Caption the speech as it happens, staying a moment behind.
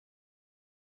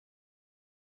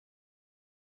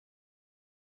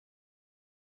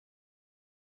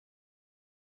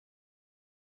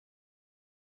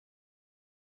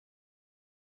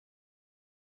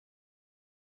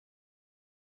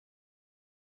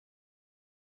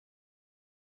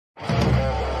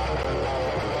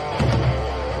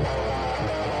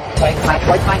Fight,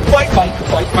 fight, fight, fight, fight,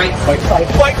 fight, fight, fight, fight,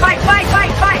 fight, fight, fight,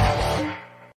 fight, fight.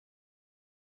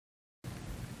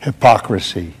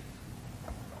 Hypocrisy.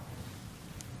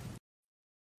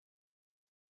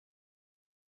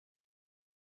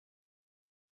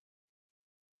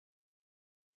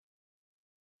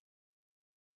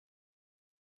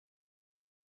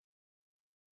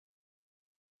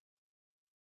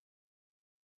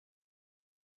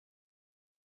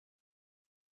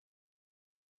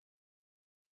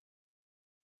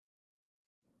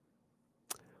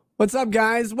 What's up,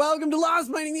 guys? Welcome to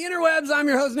Lost Mining the Interwebs. I'm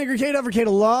your host, Nick Ricada of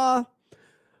Ricada Law.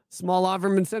 Small law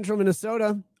firm in central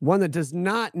Minnesota. One that does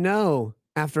not know,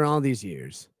 after all these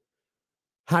years,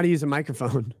 how to use a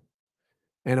microphone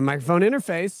and a microphone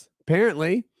interface,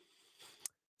 apparently.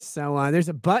 So there's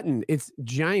a button. It's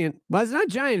giant. Well, it's not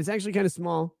giant. It's actually kind of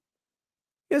small.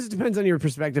 Yes, it depends on your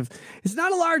perspective. It's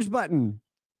not a large button,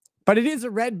 but it is a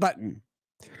red button.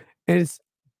 And it's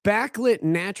backlit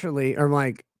naturally, or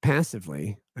like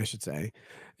passively, I should say.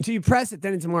 Until you press it,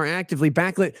 then it's more actively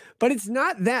backlit, but it's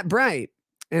not that bright.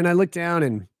 And I looked down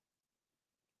and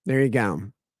there you go.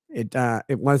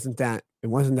 It wasn't that. It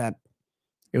wasn't that.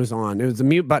 It was on. It was the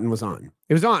mute button was on.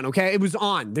 It was on. Okay. It was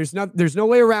on. There's no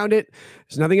way around it.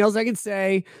 There's nothing else I could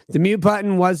say. The mute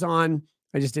button was on.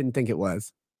 I just didn't think it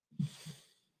was.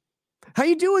 How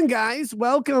you doing, guys?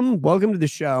 Welcome to the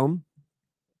show.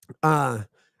 I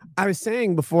was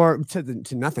saying before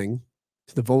to nothing,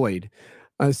 to the void.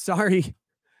 Sorry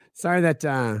that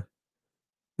the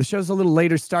show's a little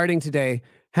later starting today.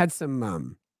 Had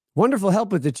some wonderful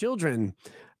help with the children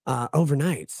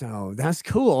overnight, so that's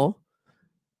cool.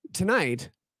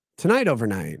 Tonight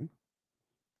overnight,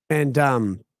 and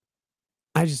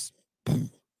I just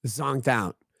zonked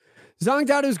out.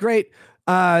 It was great.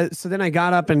 So then I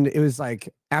got up and it was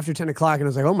like after 10 o'clock, and I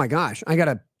was like, oh my gosh, I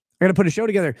gotta put a show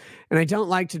together, and I don't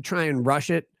like to try and rush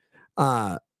it.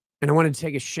 And I wanted to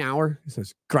take a shower. So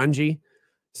it's grungy.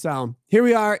 So here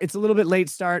we are. It's a little bit late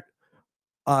start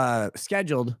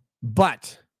scheduled,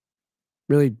 but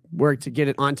really worked to get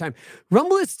it on time.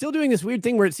 Rumble is still doing this weird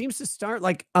thing where it seems to start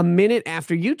like a minute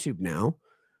after YouTube now,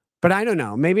 but I don't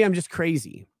know. Maybe I'm just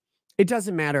crazy. It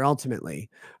doesn't matter ultimately.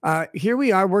 Here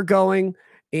we are. We're going,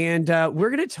 and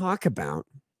we're going to talk about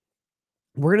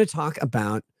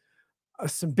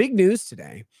some big news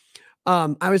today.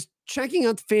 I was checking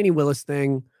out the Fani Willis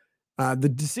thing. The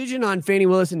decision on Fani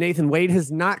Willis and Nathan Wade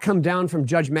has not come down from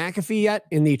Judge McAfee yet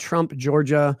in the Trump,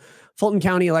 Georgia, Fulton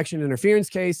County election interference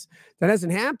case. That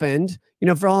hasn't happened,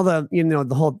 for all the,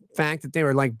 the whole fact that they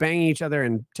were like banging each other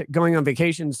and going on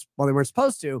vacations while they weren't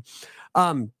supposed to.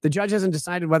 The judge hasn't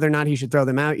decided whether or not he should throw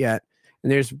them out yet.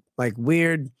 And there's like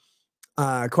weird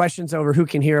questions over who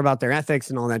can hear about their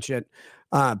ethics and all that shit.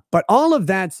 But all of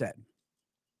that said,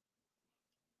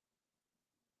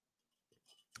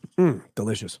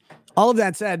 delicious. All of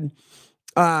that said,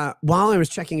 while I was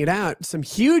checking it out, some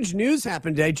huge news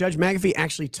happened today. Judge McAfee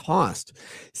actually tossed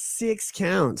 6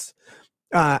 counts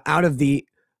out of the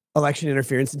election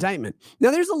interference indictment. Now,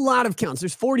 there's a lot of counts.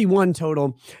 There's 41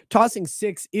 total. Tossing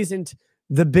 6 isn't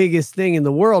the biggest thing in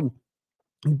the world,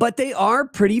 but they are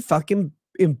pretty fucking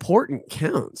important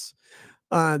counts.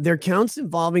 They're counts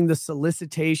involving the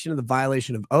solicitation of the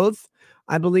violation of oath,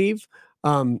 I believe.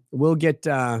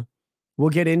 We'll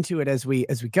get into it as we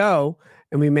go,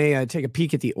 and we may take a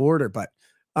peek at the order. But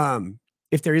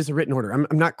if there is a written order, I'm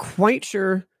not quite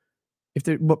sure if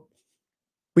there. Well,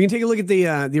 we can take a look at the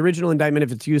original indictment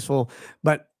if it's useful.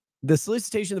 But the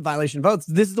solicitation of the violation of oaths,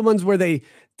 this is the ones where they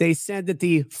said that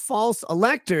the false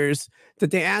electors, that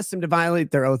they asked them to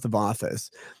violate their oath of office.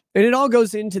 And it all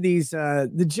goes into these,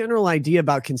 the general idea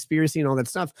about conspiracy and all that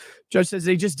stuff. Judge says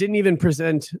they just didn't even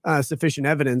present sufficient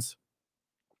evidence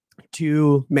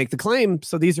to make the claim,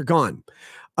 so these are gone.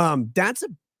 That's a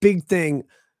big thing.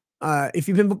 If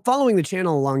you've been following the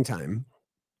channel a long time,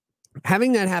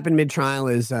 having that happen mid-trial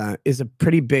is a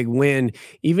pretty big win,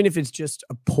 even if it's just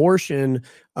a portion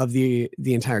of the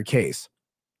entire case.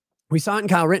 We saw it in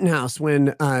Kyle Rittenhouse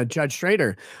when Judge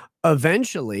Schrader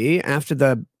eventually, after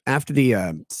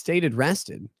the state had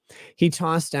rested, he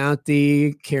tossed out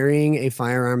the carrying a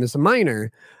firearm as a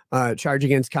minor charge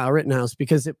against Kyle Rittenhouse,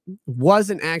 because it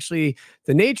wasn't actually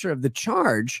the nature of the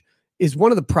charge is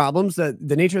one of the problems. That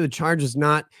the nature of the charge is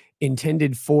not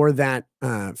intended for that,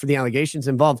 for the allegations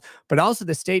involved, but also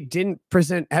the state didn't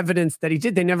present evidence that he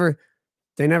did. They never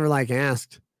like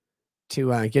asked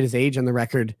to get his age on the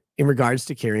record in regards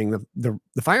to carrying the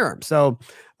firearm. So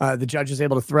the judge was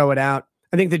able to throw it out.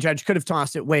 I think the judge could have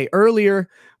tossed it way earlier,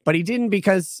 but he didn't,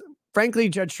 because frankly,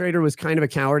 Judge Schrader was kind of a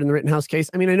coward in the Rittenhouse case.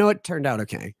 I mean, I know it turned out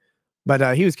okay,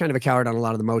 but he was kind of a coward on a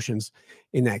lot of the motions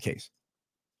in that case.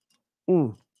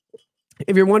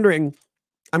 If you're wondering,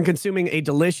 I'm consuming a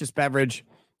delicious beverage.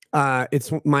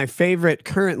 It's my favorite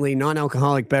currently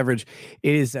non-alcoholic beverage.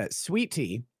 It is sweet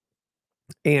tea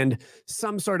and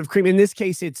some sort of cream. In this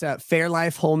case, it's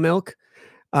Fairlife whole milk.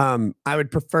 I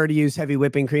would prefer to use heavy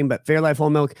whipping cream, but Fairlife whole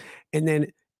milk, and then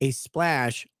a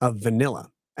splash of vanilla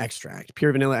extract,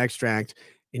 pure vanilla extract.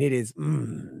 And it is,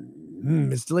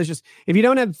 it's delicious. If you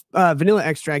don't have vanilla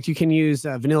extract, you can use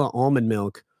vanilla almond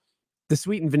milk. The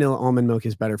sweetened vanilla almond milk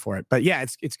is better for it. But yeah,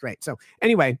 it's great. So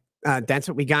anyway, that's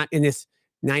what we got in this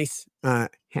nice,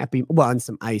 happy, well, and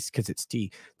some ice because it's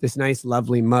tea. This nice,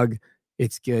 lovely mug.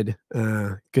 It's good,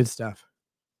 good stuff.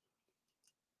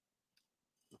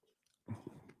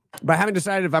 But I haven't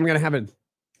decided if I'm going to have a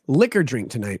liquor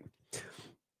drink tonight.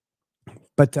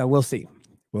 But we'll see.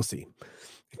 We'll see.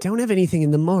 I don't have anything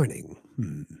in the morning.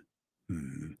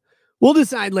 We'll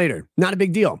decide later. Not a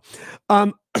big deal.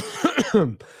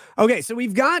 Okay, so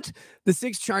we've got the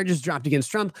 6 charges dropped against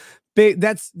Trump.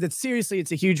 That's seriously,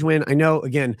 it's a huge win. I know,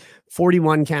 again,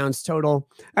 41 counts total.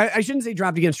 I shouldn't say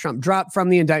dropped against Trump. Dropped from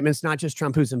the indictments, not just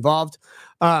Trump who's involved.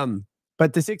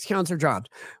 But the 6 counts are dropped.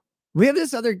 We have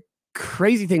this other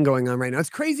crazy thing going on right now. It's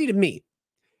crazy to me.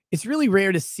 It's really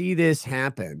rare to see this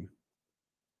happen.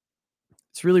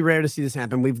 It's really rare to see this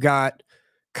happen. We've got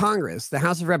Congress, the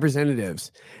House of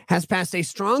Representatives, has passed a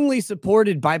strongly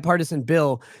supported bipartisan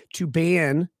bill to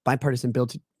ban, that's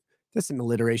an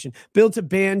alliteration, bill to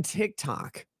ban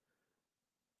TikTok.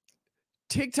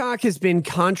 TikTok has been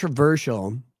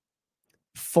controversial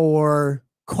for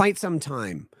quite some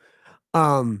time.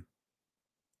 And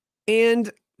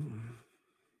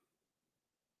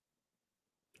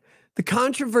the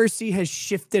controversy has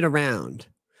shifted around.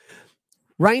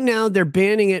 Right now, they're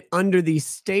banning it under the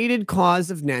stated cause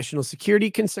of national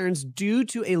security concerns due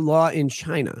to a law in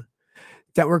China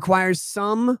that requires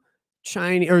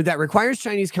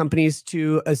Chinese companies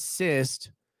to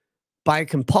assist by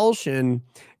compulsion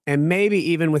and maybe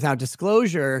even without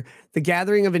disclosure, the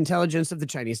gathering of intelligence of the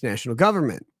Chinese national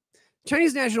government.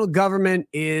 Chinese national government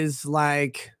is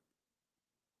like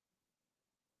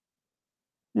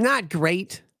not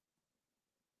great.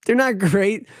 They're not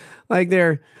great. Like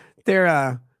they're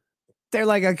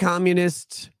like a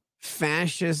communist,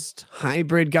 fascist,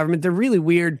 hybrid government. They're really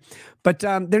weird, but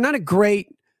they're not a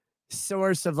great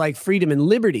source of like freedom and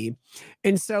liberty.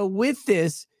 And so with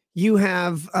this, you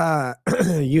have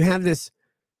this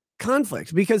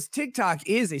conflict because TikTok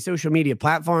is a social media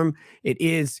platform. It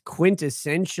is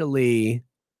quintessentially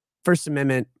First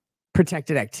Amendment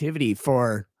protected activity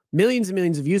for millions and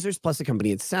millions of users, plus the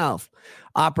company itself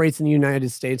operates in the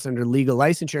United States under legal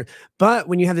licensure. But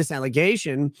when you have this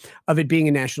allegation of it being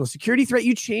a national security threat,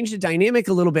 you change the dynamic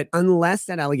a little bit unless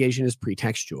that allegation is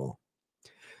pretextual.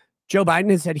 Joe Biden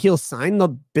has said he'll sign the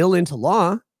bill into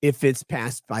law if it's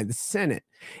passed by the Senate.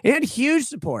 It had huge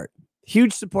support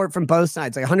from both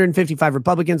sides. Like 155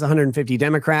 Republicans, 150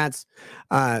 Democrats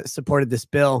supported this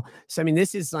bill. So, I mean,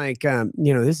 this is like,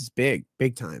 this is big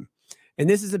time. And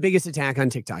this is the biggest attack on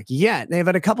TikTok yet. They've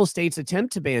had a couple states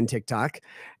attempt to ban TikTok,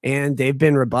 and they've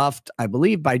been rebuffed, I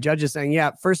believe, by judges saying,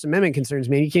 yeah, First Amendment concerns,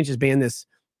 man. You can't just ban this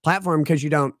platform because you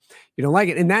don't like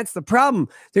it. And that's the problem.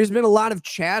 There's been a lot of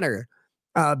chatter,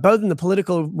 both in the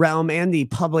political realm and the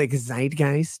public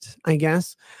zeitgeist, I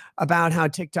guess, about how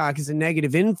TikTok is a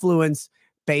negative influence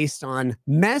based on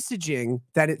messaging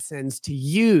that it sends to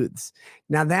youths.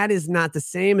 Now, that is not the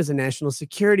same as a national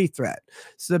security threat.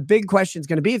 So the big question is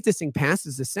going to be if this thing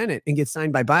passes the Senate and gets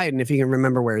signed by Biden, if he can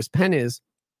remember where his penis.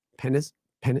 If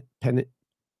he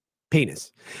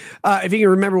can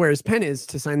remember where his pen is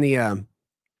to sign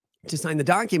the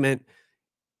document,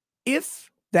 if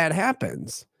that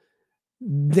happens,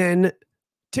 then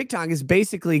TikTok is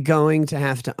basically going to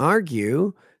have to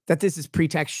argue that this is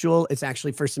pretextual. It's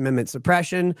actually First Amendment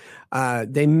suppression.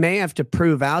 They may have to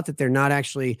prove out that they're not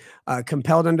actually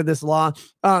compelled under this law.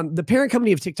 The parent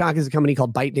company of TikTok is a company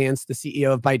called ByteDance. The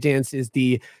CEO of ByteDance is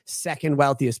the second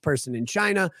wealthiest person in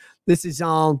China. This is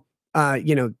all,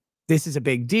 this is a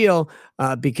big deal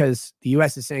because the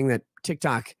U.S. is saying that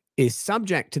TikTok is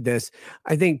subject to this.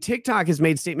 I think TikTok has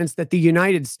made statements that the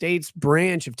United States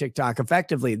branch of TikTok,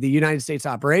 effectively, the United States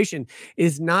operation,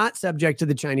 is not subject to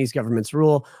the Chinese government's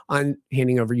rule on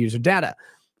handing over user data.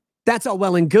 That's all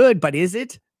well and good, but is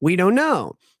it? We don't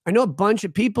know. I know a bunch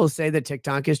of people say that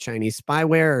TikTok is Chinese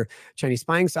spyware or Chinese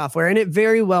spying software, and it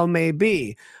very well may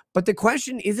be. But the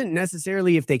question isn't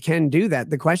necessarily if they can do that.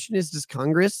 The question is, does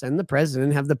Congress and the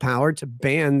president have the power to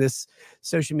ban this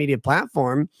social media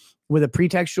platform with a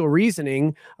pretextual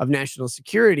reasoning of national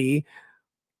security,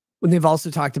 when they've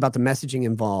also talked about the messaging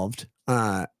involved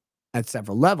at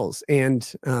several levels?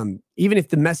 And even if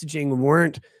the messaging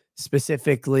weren't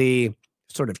specifically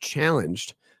sort of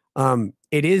challenged.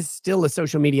 It is still a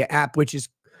social media app, which is,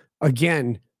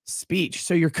 again, speech.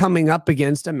 So you're coming up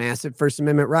against a massive First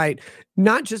Amendment right,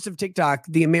 not just of TikTok,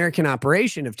 the American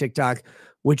operation of TikTok,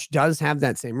 which does have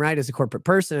that same right as a corporate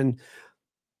person,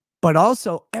 but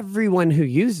also everyone who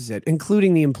uses it,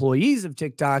 including the employees of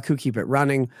TikTok who keep it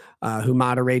running, who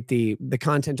moderate the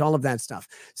content, all of that stuff.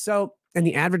 So, and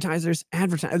the advertisers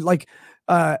advertise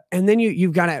and then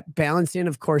you've got to balance in,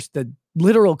 of course, the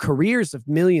literal careers of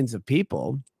millions of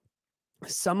people,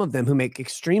 some of them who make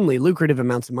extremely lucrative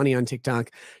amounts of money on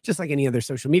TikTok, just like any other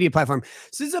social media platform.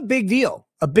 So this is a big deal,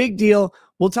 a big deal.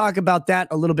 We'll talk about that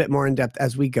a little bit more in depth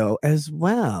as we go as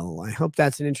well. I hope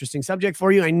that's an interesting subject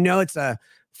for you. I know it's a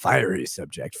fiery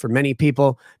subject for many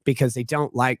people because they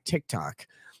don't like TikTok,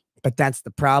 but that's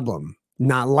the problem.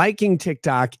 Not liking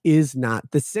TikTok is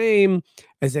not the same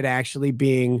as it actually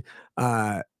being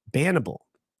bannable.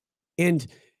 And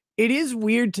it is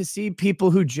weird to see people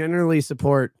who generally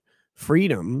support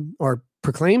freedom or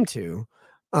proclaim to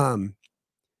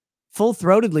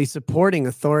full-throatedly supporting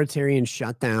authoritarian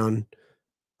shutdown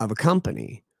of a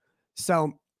company.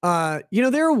 So,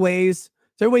 there are ways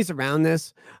around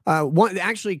this.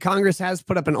 Actually, Congress has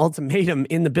put up an ultimatum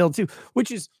in the bill too,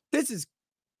 this is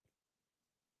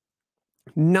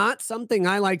not something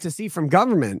I like to see from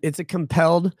government. It's a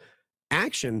compelled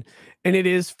action, and it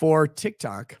is for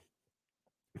TikTok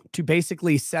to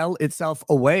basically sell itself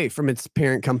away from its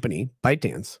parent company,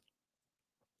 ByteDance,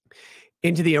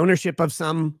 into the ownership of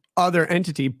some other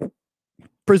entity,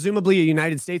 presumably a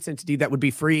United States entity that would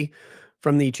be free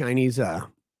from the Chinese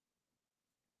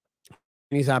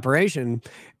operation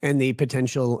and the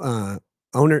potential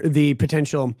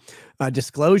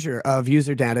disclosure of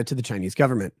user data to the Chinese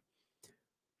government.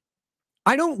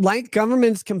 I don't like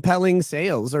governments compelling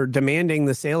sales or demanding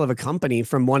the sale of a company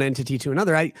from one entity to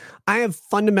another. I have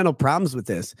fundamental problems with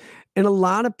this. And a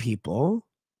lot of people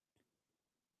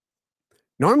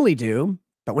normally do.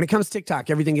 But when it comes to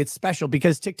TikTok, everything gets special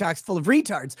because TikTok's full of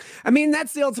retards. I mean,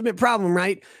 that's the ultimate problem,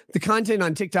 right? The content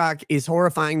on TikTok is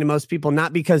horrifying to most people,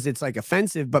 not because it's like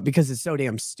offensive, but because it's so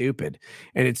damn stupid.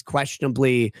 And it's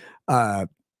questionably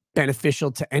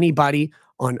beneficial to anybody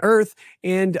on Earth,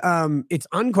 and it's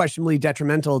unquestionably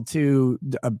detrimental to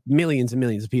millions and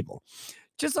millions of people,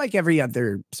 just like every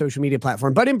other social media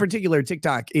platform. But in particular,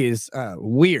 TikTok is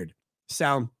weird.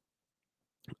 So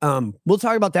we'll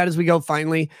talk about that as we go.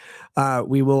 Finally,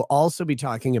 we will also be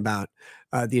talking about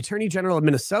the Attorney General of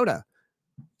Minnesota.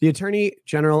 The Attorney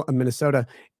General of Minnesota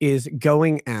is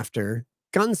going after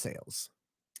gun sales,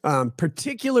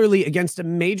 particularly against a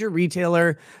major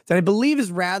retailer that I believe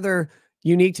is rather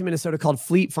unique to Minnesota called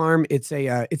Fleet Farm. It's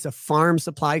a farm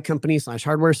supply company /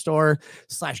 hardware store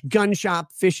 / gun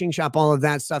shop, fishing shop, all of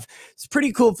that stuff. It's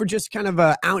pretty cool for just kind of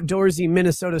a outdoorsy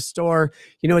Minnesota store.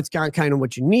 It's got kind of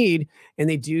what you need, and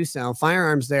they do sell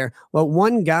firearms there. Well,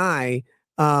 one guy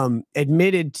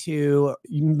admitted to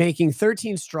making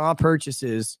 13 straw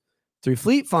purchases through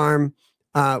Fleet Farm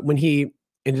when he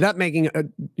ended up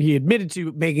he admitted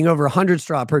to making over 100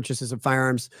 straw purchases of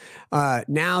firearms.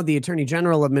 Now the Attorney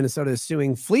General of Minnesota is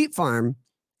suing Fleet Farm.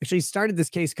 Actually started this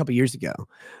case a couple years ago.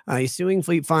 He's suing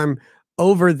Fleet Farm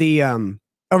over the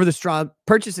straw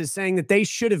purchases, saying that they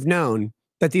should have known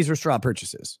that these were straw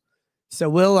purchases. So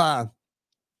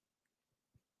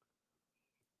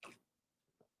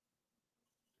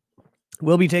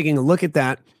we'll be taking a look at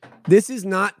that. This is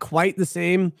not quite the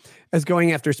same as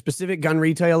going after specific gun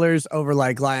retailers over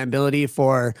like liability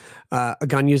for a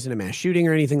gun used in a mass shooting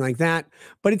or anything like that.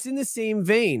 But it's in the same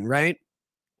vein, right?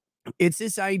 It's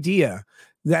this idea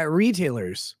that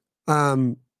retailers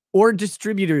or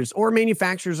distributors or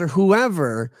manufacturers or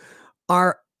whoever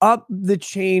are up the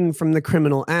chain from the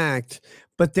criminal act,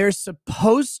 but they're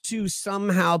supposed to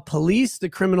somehow police the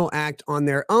criminal act on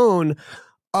their own.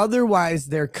 Otherwise,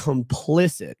 they're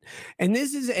complicit. And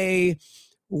this is a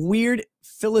weird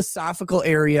philosophical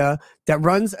area that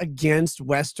runs against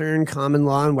Western common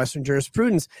law and Western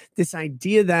jurisprudence. This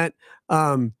idea that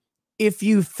if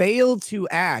you fail to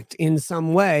act in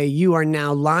some way, you are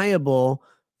now liable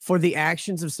for the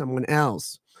actions of someone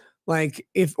else. Like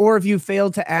if you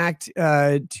fail to act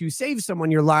to save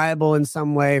someone, you're liable in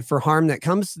some way for harm that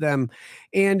comes to them.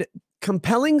 And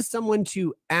compelling someone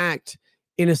to act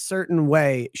in a certain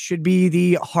way should be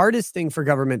the hardest thing for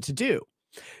government to do.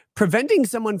 Preventing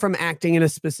someone from acting in a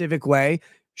specific way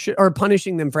or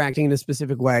punishing them for acting in a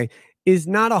specific way is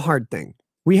not a hard thing.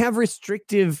 We have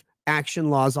restrictive action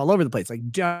laws all over the place.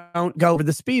 Like don't go over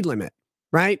the speed limit,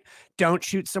 right? Don't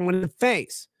shoot someone in the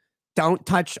face. Don't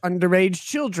touch underage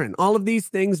children. All of these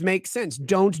things make sense.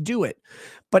 Don't do it.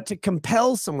 But to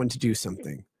compel someone to do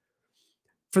something,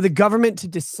 for the government to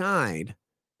decide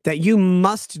that you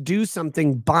must do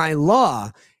something by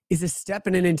law is a step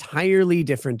in an entirely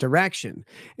different direction.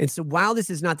 And so while this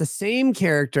is not the same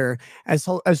character as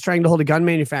trying to hold a gun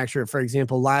manufacturer, for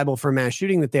example, liable for a mass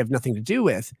shooting that they have nothing to do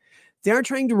with, they are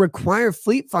trying to require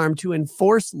Fleet Farm to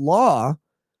enforce law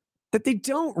that they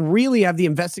don't really have the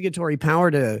investigatory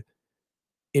power to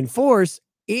enforce,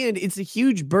 and it's a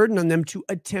huge burden on them to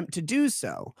attempt to do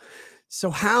so. So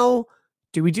how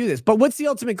do we do this? But what's the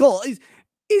ultimate goal?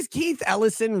 Is Keith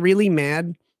Ellison really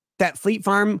mad that Fleet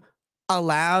Farm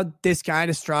allowed this guy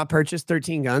to straw purchase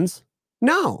 13 guns?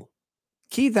 No.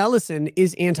 Keith Ellison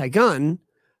is anti-gun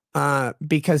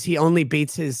because he only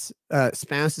beats his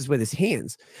spouses with his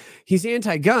hands. He's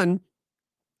anti-gun,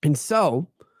 and so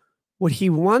what he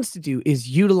wants to do is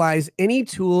utilize any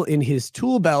tool in his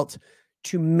tool belt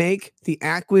to make the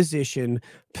acquisition,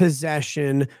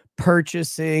 possession,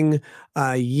 purchasing,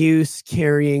 use,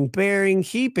 carrying, bearing,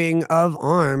 keeping of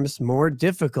arms more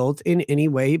difficult in any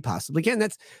way he possibly can.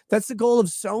 That's the goal of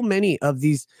so many of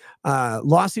these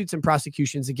lawsuits and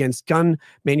prosecutions against gun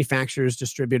manufacturers,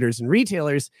 distributors, and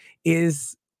retailers.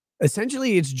 Is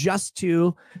essentially it's just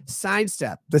to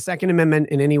sidestep the Second Amendment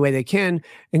in any way they can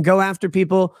and go after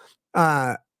people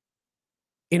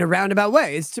in a roundabout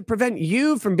way. It's to prevent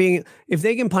you from being, if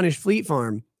they can punish Fleet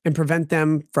Farm and prevent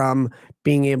them from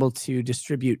being able to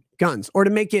distribute guns, or to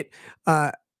make it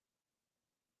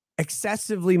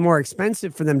excessively more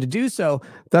expensive for them to do so,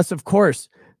 thus, of course,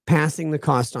 passing the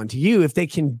cost on to you. If they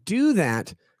can do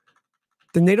that,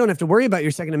 then they don't have to worry about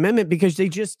your Second Amendment because they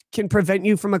just can prevent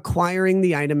you from acquiring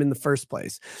the item in the first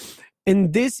place.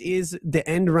 And this is the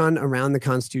end run around the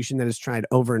Constitution that is tried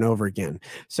over and over again.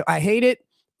 So I hate it.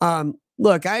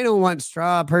 Look, I don't want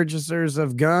straw purchasers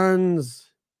of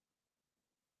guns.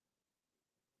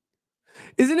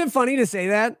 Isn't it funny to say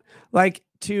that? Like,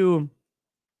 to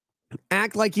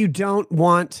act like you don't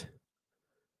want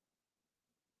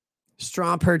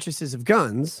straw purchases of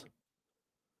guns.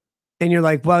 And you're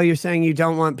like, well, you're saying you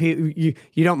don't want people,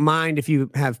 you don't mind if you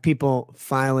have people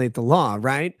violate the law,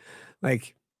 right?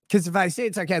 Like, because if I say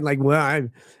it's okay, like, well,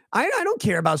 I don't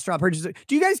care about straw purchases.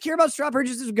 Do you guys care about straw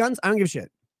purchases of guns? I don't give a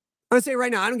shit. I'm going to say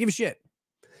right now, I don't give a shit.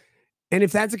 And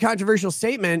if that's a controversial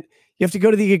statement, you have to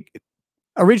go to the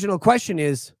original question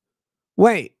is,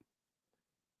 wait,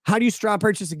 how do you straw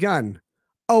purchase a gun?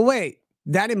 Oh, wait,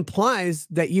 that implies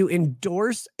that you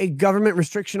endorse a government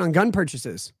restriction on gun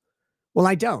purchases. Well,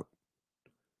 I don't.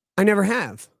 I never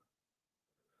have.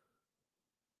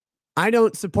 I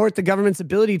don't support the government's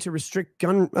ability to restrict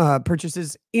gun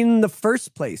purchases in the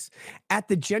first place. At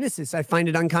the genesis, I find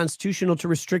it unconstitutional to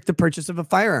restrict the purchase of a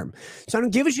firearm. So I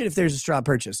don't give a shit if there's a straw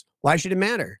purchase. Why should it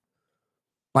matter?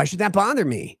 Why should that bother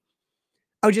me?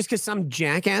 Oh, just because some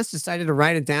jackass decided to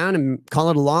write it down and call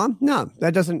it a law? No,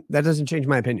 that doesn't change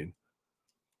my opinion.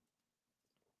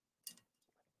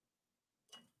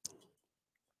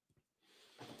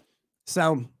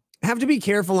 So have to be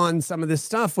careful on some of this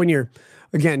stuff when you're,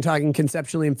 again, talking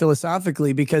conceptually and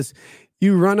philosophically, because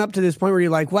you run up to this point where you're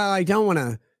like, well, I don't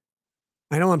want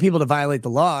people to violate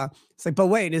the law. It's like, but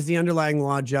wait, is the underlying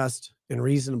law just and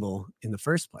reasonable in the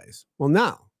first place? Well,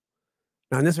 no.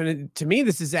 Now, in this one, to me,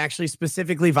 this is actually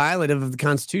specifically violative of the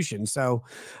Constitution. So,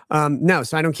 no,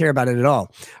 so I don't care about it at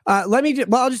all. I'll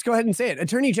just go ahead and say it.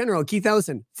 Attorney General Keith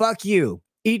Ellison, fuck you.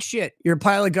 Eat shit. You're a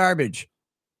pile of garbage.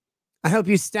 I hope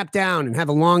you step down and have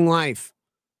a long life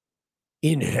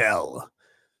in hell.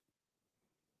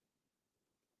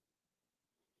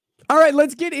 All right,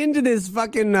 let's get into this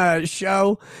fucking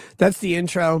show. That's the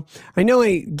intro. I know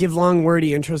I give long,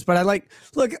 wordy intros, but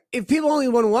look, if people only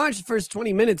want to watch the first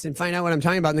 20 minutes and find out what I'm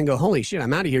talking about and then go, holy shit,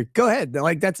 I'm out of here. Go ahead.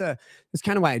 Like, that's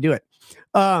kind of why I do it.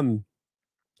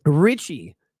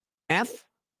 Richie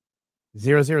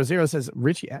F000 says,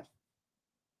 Richie F.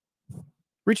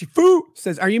 Richie Foo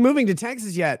says, are you moving to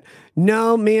Texas yet?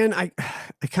 No, man. I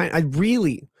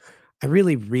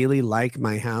really like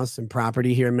my house and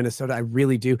property here in Minnesota. I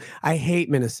really do. I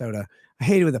hate Minnesota. I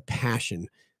hate it with a passion.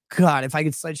 God, if I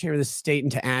could sledgehammer the state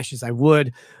into ashes, I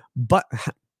would. But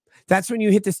that's when you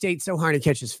hit the state so hard it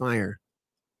catches fire.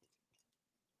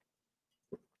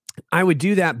 I would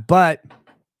do that, but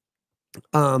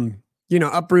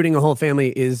uprooting a whole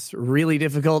family is really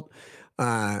difficult.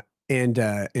 And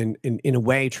in a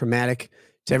way traumatic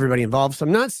to everybody involved. So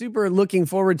I'm not super looking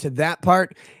forward to that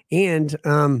part. And,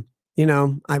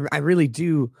 I really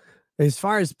do, as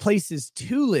far as places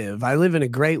to live, I live in a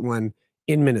great one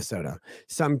in Minnesota.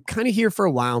 So I'm kind of here for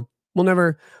a while. We'll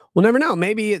never know.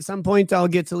 Maybe at some point I'll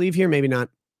get to leave here. Maybe not.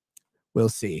 We'll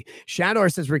see. Shador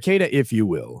says, Ricada, if you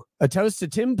will. A toast to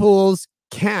Tim Pool's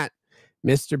cat,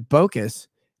 Mr. Bocus.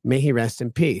 May he rest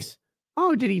in peace.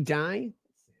 Oh, did he die?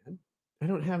 I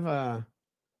don't have a.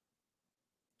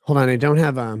 Hold on, I don't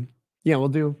have a. Yeah, we'll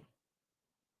do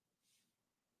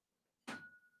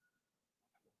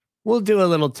a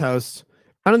little toast.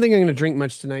 I don't think I'm going to drink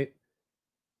much tonight,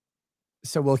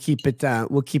 so we'll keep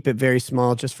it very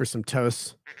small just for some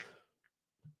toasts.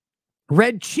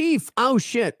 Red Chief. Oh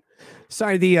shit.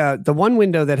 Sorry, the one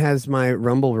window that has my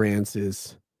Rumble rants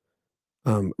is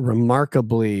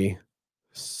remarkably.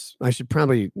 I should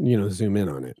probably zoom in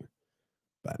on it,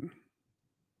 but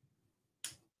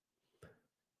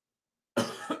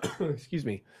excuse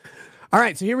me. All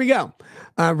right, so here we go.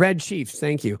 Red Chiefs,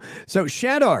 thank you. So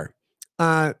Shador,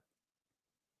 as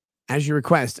you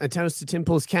request, a toast to Tim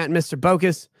Pool's cat, Mr.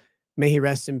 Bokus. May he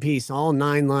rest in peace. All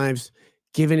 9 lives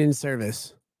given in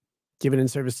service to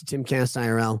Timcast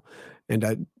IRL.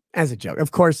 And as a joke,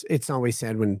 of course, it's always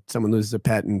sad when someone loses a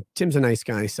pet, and Tim's a nice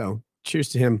guy, so cheers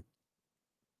to him.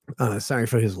 Sorry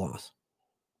for his loss.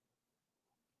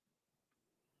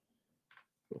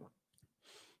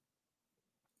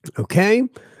 Okay.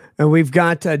 And we've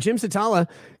got Jim Satala.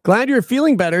 Glad you're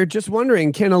feeling better. Just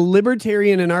wondering, can a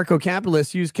libertarian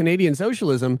anarcho-capitalist use Canadian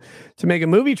socialism to make a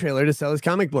movie trailer to sell his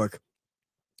comic book?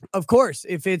 Of course,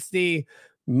 if it's the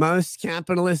most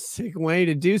capitalistic way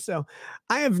to do so.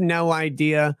 I have no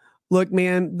idea. Look,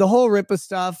 man, the whole RIPA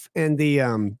stuff and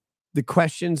the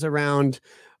questions around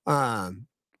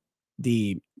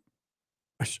the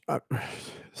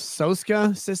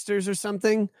Soska sisters or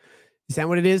something. Is that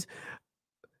what it is?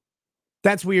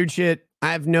 That's weird shit.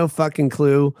 I have no fucking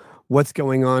clue what's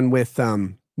going on with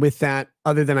that,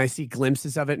 other than I see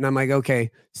glimpses of it and I'm like,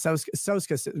 okay,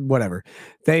 Soska, whatever.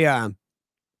 They I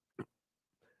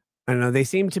don't know, they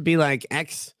seem to be like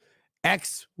ex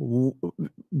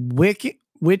wicked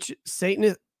witch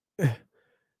Satanist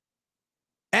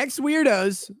ex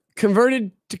weirdos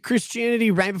converted to Christianity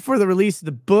right before the release of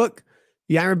the book,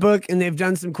 the Ira book, and they've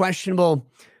done some questionable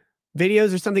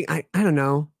videos or something. I don't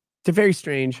know. They're very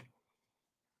strange.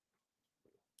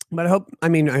 But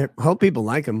I hope people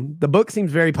like them. The book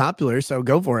seems very popular, so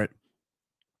go for it.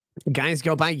 Guys,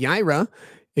 go buy Yaira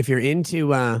if you're into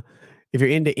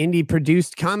indie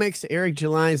produced comics. Eric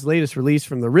July's latest release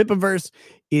from the Ripaverse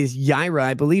is Yaira.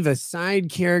 I believe a side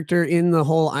character in the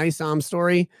whole ISOM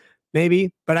story,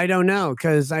 maybe, but I don't know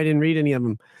because I didn't read any of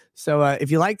them. So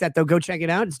if you like that, though, go check it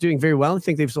out. It's doing very well. I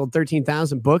think they've sold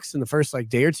 13,000 books in the first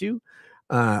day or two.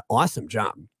 Awesome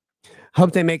job.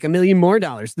 Hope they make $1 million more.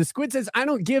 The Squid says, I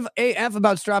don't give a F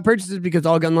about straw purchases because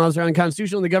all gun laws are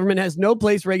unconstitutional and the government has no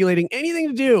place regulating anything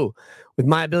to do with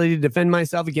my ability to defend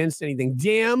myself against anything.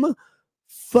 Damn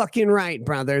fucking right,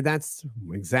 brother. That's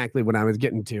exactly what I was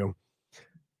getting to.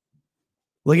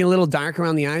 Looking a little dark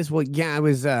around the eyes. Well, yeah, I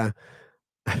was,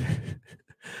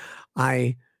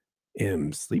 I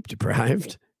am sleep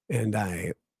deprived and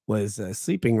I was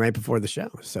sleeping right before the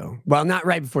show. So, well, not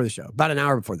right before the show, about an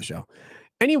hour before the show.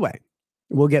 Anyway,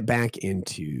 we'll get back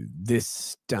into this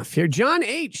stuff here. John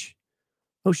H.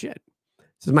 Oh, shit.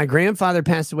 Says, my grandfather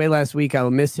passed away last week. I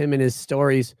will miss him and his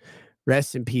stories.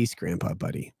 Rest in peace, Grandpa,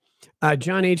 buddy.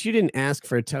 John H., you didn't ask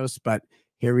for a toast, but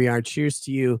here we are. Cheers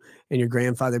to you and your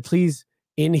grandfather. Please,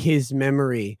 in his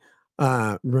memory,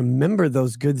 remember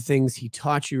those good things he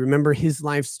taught you. Remember his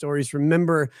life stories.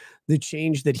 Remember the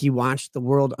change that he watched the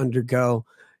world undergo.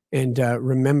 And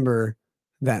remember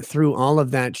that through all of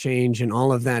that change and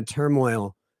all of that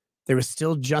turmoil, there was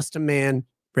still just a man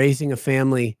raising a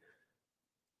family,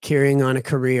 carrying on a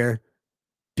career,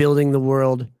 building the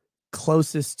world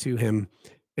closest to him,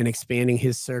 and expanding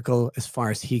his circle as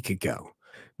far as he could go.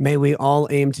 May we all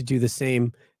aim to do the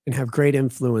same and have great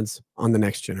influence on the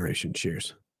next generation.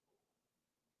 Cheers.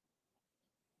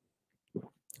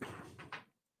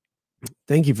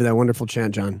 Thank you for that wonderful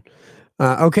chat, John.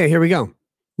 Okay, here we go.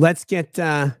 Let's get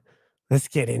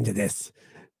into this.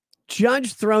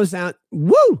 Judge throws out,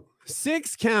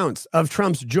 6 counts of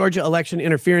Trump's Georgia election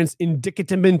interference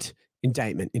indictment.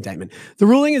 The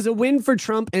ruling is a win for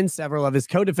Trump and several of his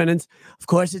co-defendants. Of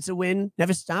course, it's a win.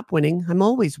 Never stop winning. I'm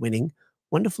always winning.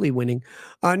 Wonderfully winning.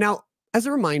 Now, as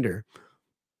a reminder,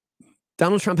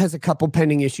 Donald Trump has a couple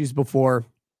pending issues before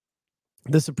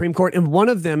the Supreme Court, and one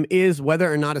of them is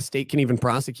whether or not a state can even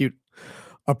prosecute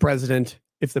a president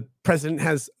if the president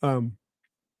has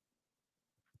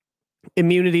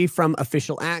immunity from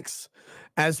official acts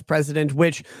as president,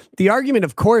 which the argument,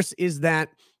 of course, is that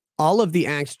all of the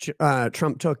acts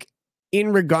Trump took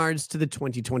in regards to the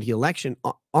 2020 election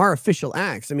are official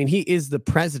acts. I mean, he is the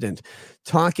president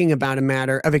talking about a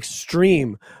matter of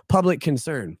extreme public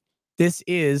concern. This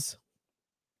is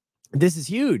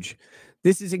huge.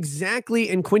 This is exactly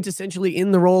and quintessentially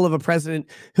in the role of a president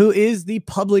who is the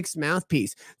public's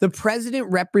mouthpiece. The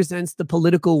president represents the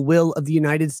political will of the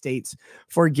United States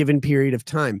for a given period of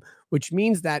time, which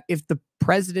means that if the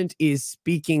president is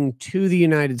speaking to the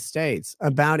United States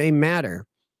about a matter,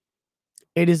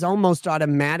 it is almost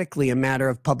automatically a matter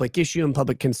of public issue and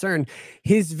public concern.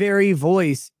 His very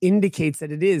voice indicates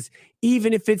that it is,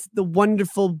 even if it's the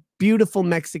wonderful, beautiful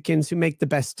Mexicans who make the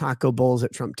best taco bowls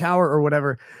at Trump Tower or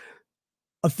whatever.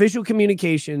 Official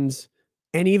communications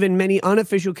and even many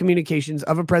unofficial communications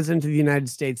of a president of the United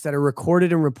States that are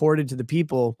recorded and reported to the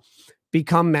people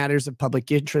become matters of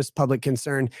public interest, public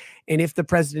concern. And if the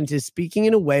president is speaking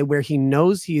in a way where he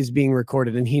knows he is being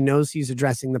recorded and he knows he's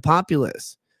addressing the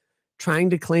populace, trying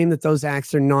to claim that those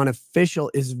acts are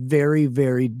non-official is very,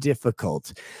 very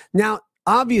difficult. Now,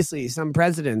 obviously, some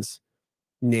presidents,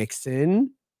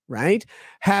 Nixon, right,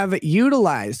 have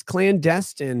utilized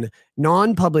clandestine,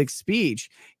 non-public speech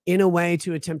in a way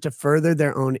to attempt to further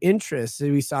their own interests. So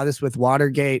we saw this with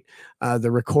Watergate,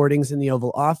 the recordings in the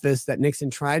Oval Office that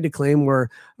Nixon tried to claim were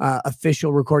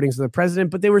official recordings of the president,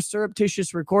 but they were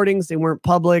surreptitious recordings. They weren't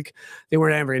public. They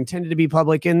weren't ever intended to be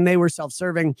public, and they were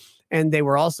self-serving. And they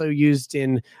were also used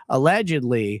in,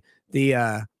 allegedly,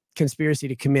 the conspiracy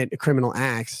to commit criminal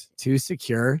acts to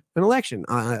secure an election.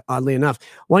 Oddly enough,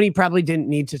 one he probably didn't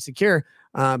need to secure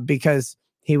because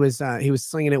he was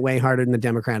slinging it way harder than the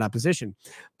Democrat opposition.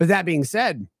 But that being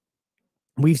said,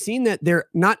 we've seen that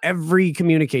not every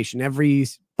communication, every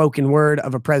spoken word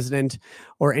of a president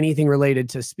or anything related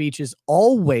to speech is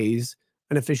always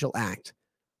an official act.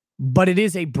 But it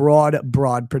is a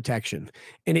broad protection,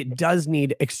 and it does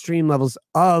need extreme levels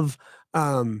of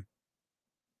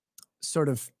sort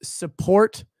of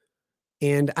support.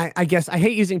 And I guess I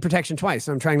hate using protection twice,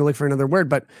 so I'm trying to look for another word,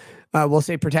 but we'll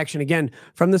say protection again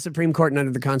from the Supreme Court and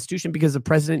under the Constitution, because the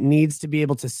president needs to be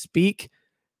able to speak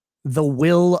the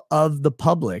will of the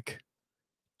public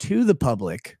to the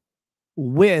public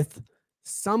with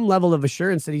some level of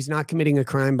assurance that he's not committing a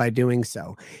crime by doing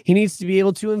so. He needs to be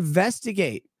able to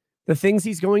investigate the things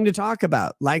he's going to talk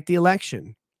about, like the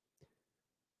election,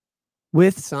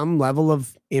 with some level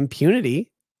of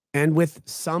impunity and with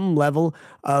some level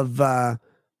of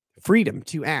freedom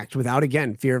to act without,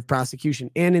 again, fear of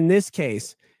prosecution. And in this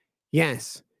case,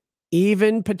 yes,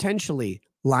 even potentially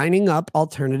lining up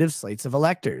alternative slates of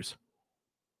electors.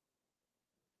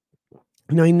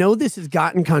 Now, I know this has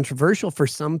gotten controversial for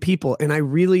some people, and I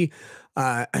really,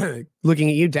 looking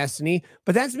at you, Destiny,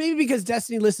 but that's maybe because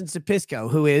Destiny listens to Pisco,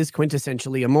 who is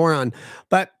quintessentially a moron.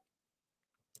 But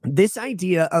this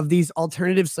idea of these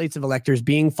alternative slates of electors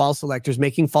being false electors,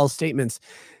 making false statements,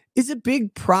 is a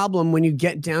big problem when you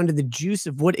get down to the juice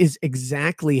of what is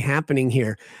exactly happening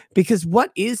here. Because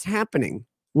what is happening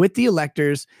with the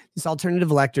electors, these alternative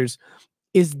electors,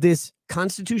 is this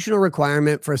constitutional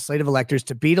requirement for a slate of electors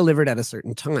to be delivered at a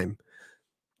certain time.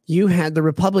 You had the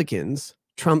Republicans,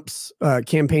 Trump's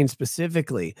campaign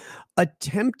specifically,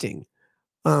 attempting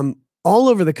all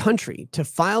over the country to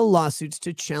file lawsuits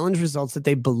to challenge results that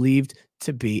they believed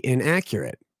to be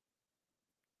inaccurate.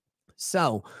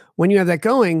 So when you have that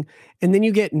going, and then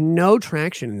you get no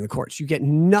traction in the courts, you get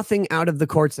nothing out of the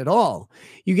courts at all.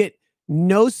 You get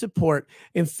no support.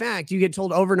 In fact, you get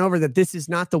told over and over that this is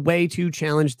not the way to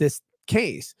challenge this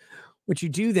case. What you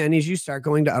do then is you start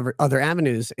going to other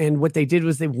avenues. And what they did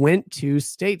was they went to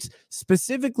states,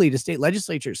 specifically to state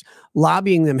legislatures,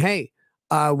 lobbying them, hey,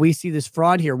 we see this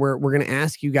fraud here. We're going to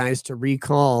ask you guys to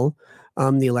recall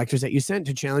the electors that you sent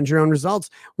to challenge your own results.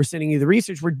 We're sending you the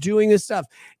research. We're doing this stuff.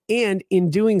 And in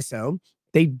doing so,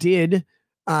 they did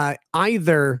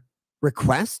either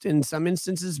request, in some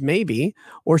instances, maybe,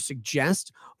 or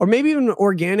suggest, or maybe even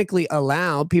organically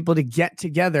allow people to get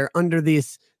together under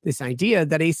this idea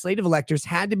that a slate of electors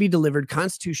had to be delivered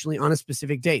constitutionally on a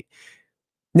specific date.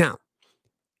 Now,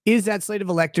 is that slate of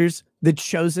electors the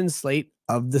chosen slate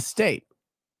of the state?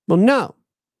 Well, no.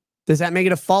 Does that make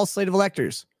it a false slate of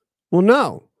electors? Well,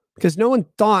 no, because no one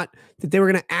thought that they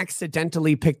were going to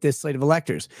accidentally pick this slate of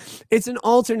electors. It's an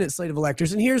alternate slate of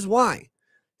electors, and here's why.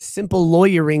 Simple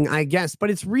lawyering, I guess, but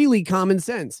it's really common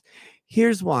sense.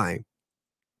 Here's why.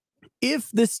 If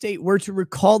the state were to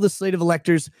recall the slate of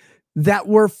electors that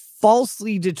were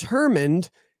falsely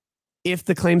determined, if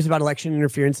the claims about election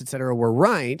interference, et cetera, were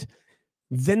right,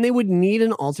 then they would need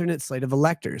an alternate slate of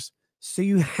electors. So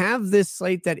you have this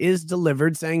slate that is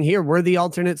delivered saying, here, we're the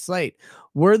alternate slate.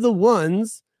 We're the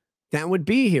ones that would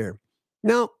be here.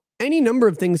 Now, any number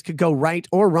of things could go right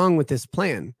or wrong with this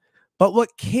plan. But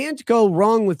what can't go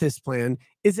wrong with this plan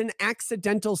is an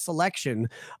accidental selection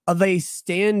of a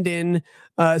stand-in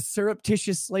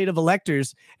surreptitious slate of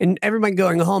electors, and everyone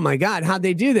going, oh my God, how'd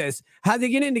they do this? How'd they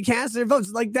get in to cast their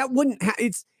votes? Like that wouldn't,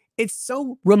 it's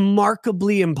so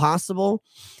remarkably impossible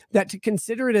that to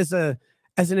consider it as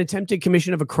an attempted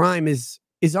commission of a crime is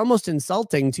almost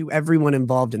insulting to everyone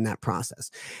involved in that process.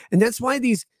 And that's why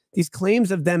these claims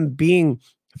of them being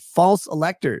false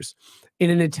electors in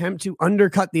an attempt to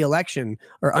undercut the election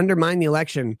or undermine the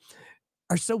election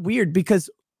are so weird,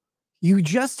 because you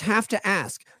just have to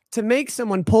ask to make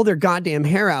someone pull their goddamn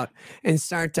hair out and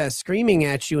start screaming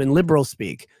at you in liberal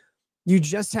speak. You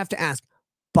just have to ask,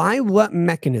 by what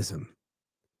mechanism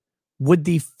would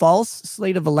the false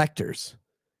slate of electors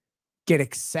get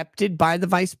accepted by the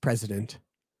vice president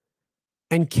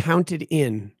and counted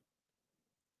in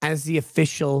as the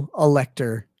official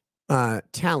elector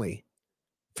tally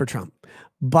for Trump?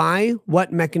 By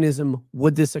what mechanism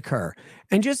would this occur?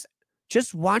 And just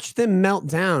watch them melt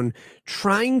down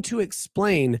trying to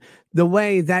explain the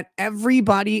way that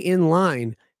everybody in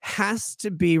line has to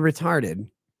be retarded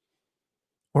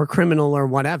or criminal or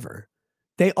whatever.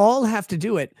 They all have to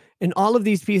do it, and all of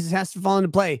these pieces has to fall into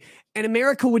play. And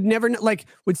America would never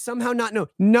would somehow not know.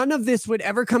 None of this would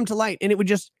ever come to light, and it would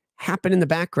just happen in the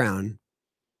background.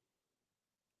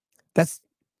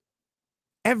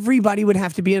 Everybody would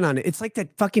have to be in on it. It's like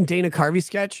that fucking Dana Carvey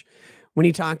sketch when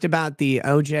he talked about the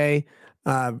OJ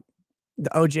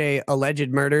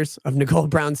alleged murders of Nicole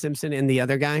Brown Simpson and the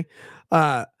other guy.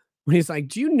 When he's like,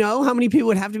 do you know how many people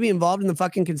would have to be involved in the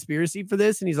fucking conspiracy for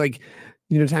this? And he's like,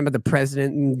 talking about the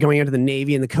president and going into the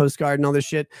Navy and the Coast Guard and all this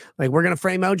shit. Like, we're going to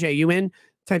frame OJ, you in?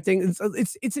 Type thing.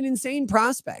 It's an insane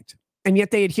prospect. And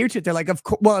yet they adhere to it. They're like, of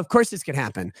course this could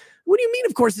happen. What do you mean,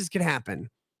 of course this could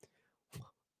happen?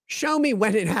 Show me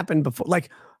when it happened before. Like,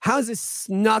 how's this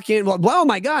snuck in? Well, oh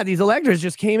my God, these electors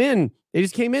just came in. They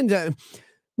just came in to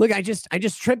look. I just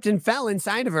tripped and fell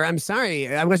inside of her. I'm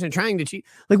sorry. I wasn't trying to cheat.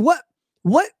 Like, what?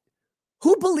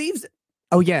 Who believes it?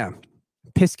 Oh yeah.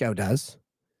 Pisco does.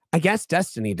 I guess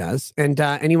Destiny does. And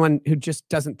anyone who just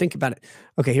doesn't think about it.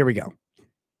 Okay, here we go.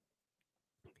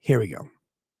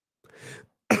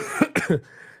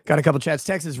 Got a couple chats.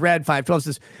 Texas Red 512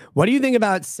 says, what do you think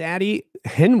about Sadie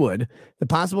Henwood, the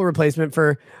possible replacement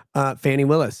for Fani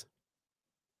Willis?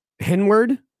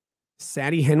 Henward?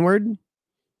 Sadie Henward?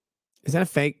 Is that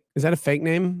a fake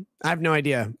name? I have no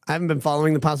idea. I haven't been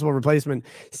following the possible replacement.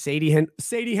 Sadie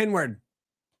Henward.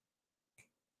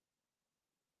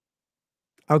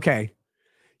 Okay.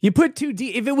 You put 2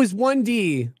 D. If it was 1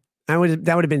 D, that would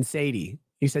have been Sadie.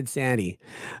 You said Sadie.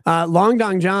 Long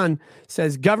Dong John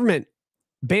says, government,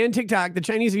 ban TikTok. The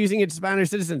Chinese are using it to spy on our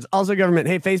citizens. Also government,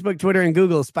 hey, Facebook, Twitter, and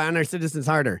Google spy on our citizens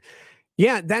harder.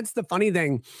 Yeah, that's the funny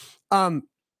thing.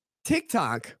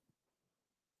 TikTok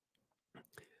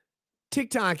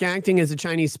acting as a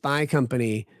Chinese spy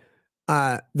company,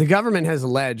 the government has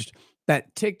alleged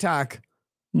that TikTok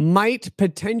might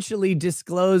potentially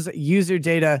disclose user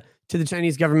data to the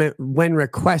Chinese government when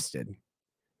requested.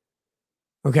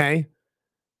 Okay?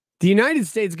 The United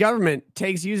States government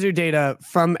takes user data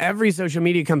from every social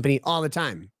media company all the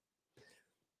time.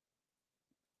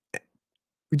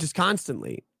 Just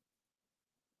constantly.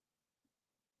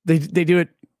 They do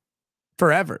it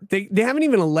forever. They haven't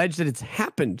even alleged that it's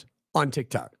happened on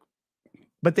TikTok,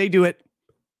 but they do it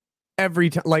every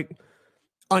time, like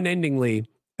unendingly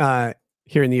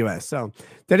here in the US. So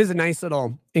that is a nice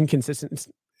little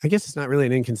inconsistency. I guess it's not really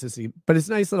an inconsistency, but it's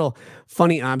a nice little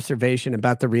funny observation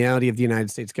about the reality of the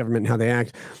United States government and how they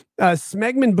act.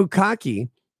 Smegman Bukaki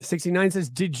 69 says,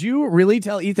 did you really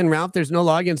tell Ethan Ralph there's no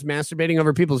law against masturbating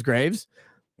over people's graves?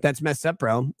 That's messed up,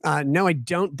 bro. No, I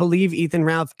don't believe Ethan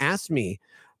Ralph asked me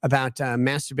about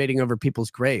masturbating over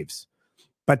people's graves.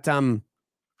 But I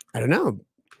don't know.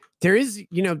 There is,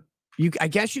 I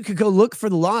guess you could go look for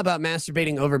the law about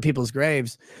masturbating over people's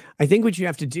graves. I think what you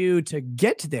have to do to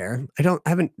get to there, I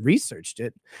haven't researched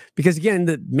it, because again,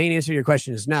 the main answer to your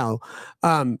question is no.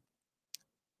 But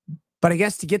I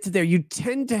guess to get to there, you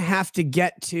tend to have to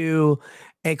get to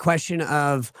a question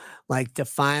of like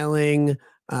defiling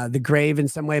the grave in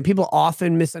some way. People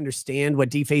often misunderstand what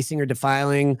defacing or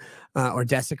defiling or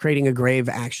desecrating a grave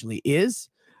actually is.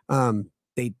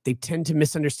 They tend to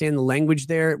misunderstand the language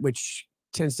there, which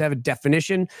tends to have a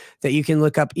definition that you can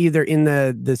look up either in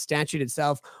the statute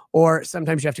itself, or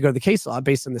sometimes you have to go to the case law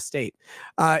based on the state.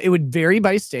 It would vary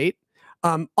by state.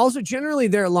 Also, generally,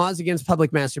 there are laws against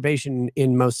public masturbation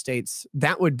in most states.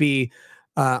 That would be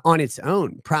on its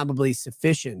own probably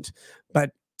sufficient.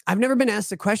 But I've never been asked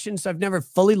the question, so I've never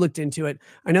fully looked into it.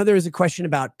 I know there was a question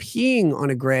about peeing on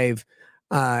a grave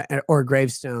or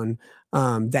gravestone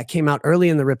that came out early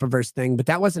in the Rippaverse thing, but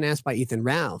that wasn't asked by Ethan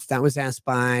Ralph. That was asked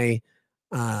by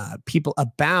people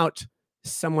about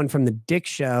someone from the Dick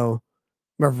Show,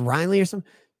 or Riley or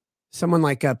someone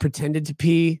like pretended to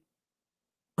pee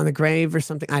on the grave or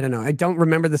something. I don't know. I don't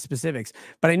remember the specifics,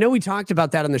 but I know we talked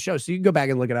about that on the show, so you can go back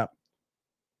and look it up.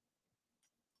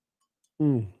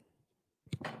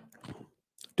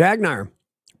 Dagnar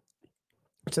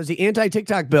says the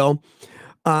anti-TikTok bill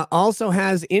also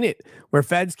has in it where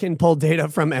feds can pull data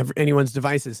from anyone's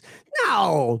devices.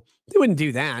 No, they wouldn't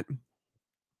do that.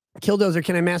 Killdozer,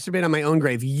 can I masturbate on my own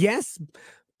grave? Yes,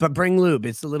 but bring lube.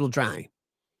 It's a little dry.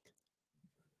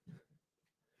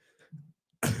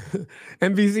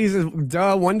 MVC says,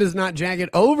 duh, one does not jacket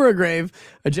over a grave.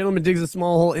 A gentleman digs a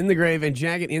small hole in the grave and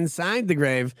jacket inside the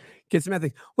grave. Gets some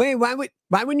ethics. Wait, why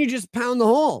wouldn't you just pound the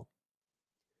hole?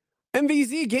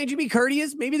 MVC, can't you be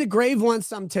courteous? Maybe the grave wants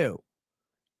some too.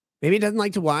 Maybe it doesn't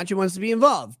like to watch. It wants to be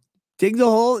involved. Dig the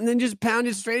hole and then just pound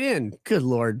it straight in. Good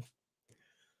Lord.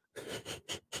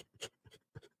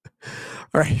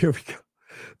 All right, here we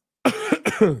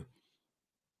go.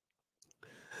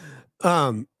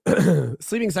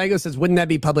 Sleeping Psycho says, wouldn't that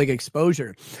be public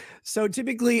exposure? So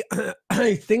typically,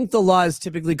 I think the law is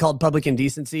typically called public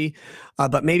indecency,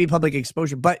 but maybe public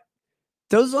exposure. But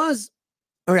those laws,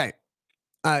 okay,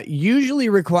 usually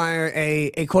require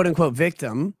a quote unquote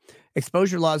victim.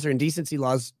 Exposure laws or indecency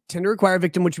laws tend to require a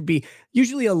victim, which would be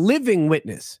usually a living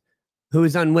witness who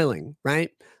is unwilling, right?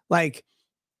 Like,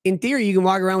 in theory, you can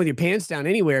walk around with your pants down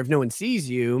anywhere if no one sees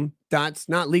you. That's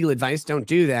not legal advice. Don't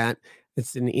do that.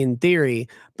 It's in theory.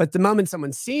 But the moment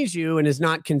someone sees you and is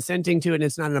not consenting to it, and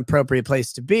it's not an appropriate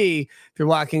place to be, if you're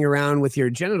walking around with your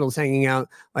genitals hanging out,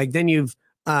 like, then you've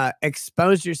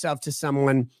exposed yourself to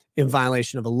someone in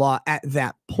violation of a law at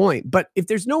that point. But if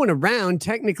there's no one around,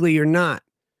 technically you're not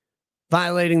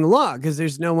violating the law because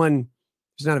there's no one.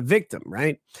 There's not a victim,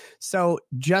 right? So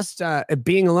just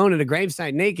being alone at a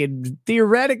gravesite naked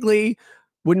theoretically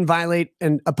wouldn't violate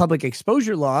a public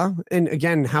exposure law. And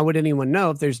again, how would anyone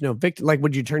know if there's no victim? Like,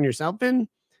 would you turn yourself in?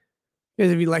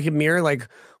 Because if you like a mirror, like,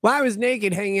 well, I was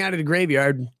naked hanging out at a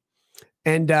graveyard,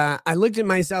 and I looked at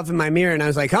myself in my mirror and I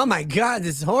was like, oh my God,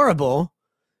 this is horrible.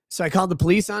 So I called the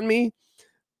police on me.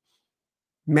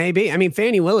 Maybe. I mean,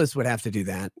 Fani Willis would have to do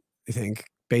that, I think,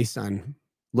 based on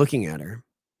looking at her.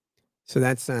 So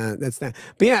that's that.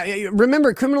 But yeah,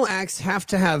 remember, criminal acts have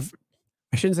to have,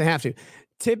 I shouldn't say have to,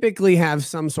 typically have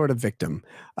some sort of victim,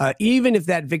 even if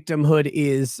that victimhood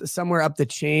is somewhere up the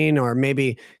chain or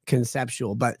maybe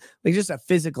conceptual, but like just a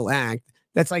physical act.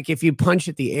 That's like if you punch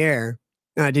at the air,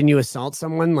 didn't you assault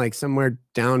someone like somewhere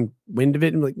downwind of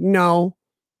it? And like, no,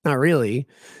 not really.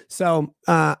 So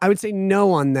I would say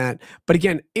no on that. But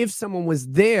again, if someone was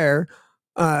there,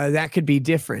 that could be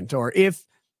different. Or if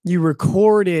you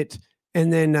record it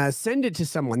and then send it to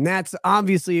someone, that's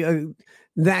obviously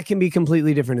that can be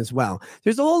completely different as well.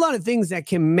 There's a whole lot of things that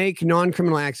can make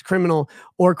non-criminal acts criminal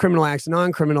or criminal acts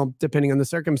non-criminal depending on the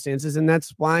circumstances, and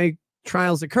that's why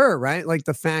trials occur, right? Like,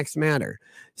 the facts matter.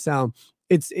 So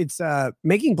it's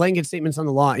making blanket statements on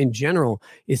the law in general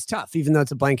is tough, even though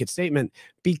it's a blanket statement,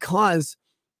 because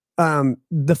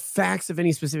the facts of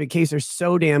any specific case are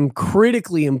so damn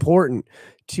critically important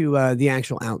to the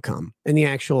actual outcome and the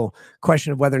actual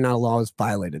question of whether or not a law is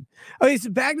violated. Okay, so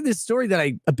back to this story that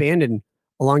I abandoned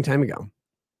a long time ago.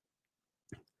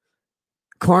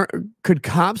 Could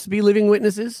cops be living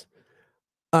witnesses?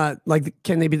 Like,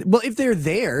 can they be? Well, if they're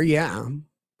there, yeah.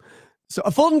 So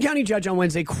a Fulton County judge on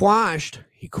Wednesday quashed.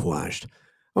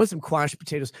 I want some quashed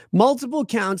potatoes. Multiple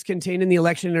counts contained in the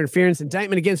election interference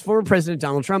indictment against former President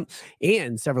Donald Trump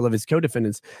and several of his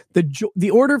co-defendants. The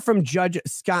order from Judge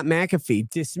Scott McAfee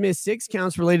dismissed 6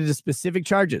 counts related to specific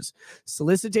charges.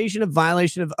 Solicitation of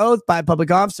violation of oath by a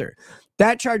public officer.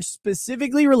 That charge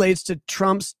specifically relates to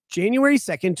Trump's January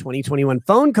 2nd, 2021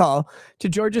 phone call to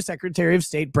Georgia Secretary of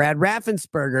State Brad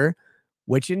Raffensperger,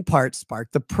 which in part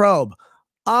sparked the probe.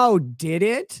 Oh, did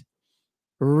it?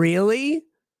 Really?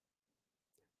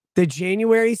 The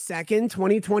January 2nd,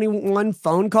 2021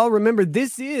 phone call. Remember,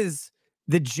 this is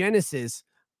the genesis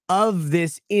of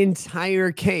this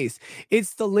entire case.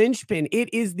 It's the linchpin.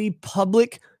 It is the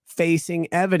public-facing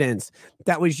evidence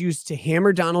that was used to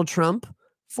hammer Donald Trump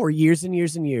for years and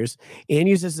years and years, and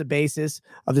used as the basis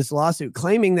of this lawsuit,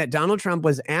 claiming that Donald Trump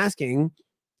was asking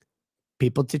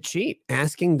people to cheat,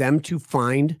 asking them to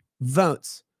find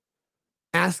votes,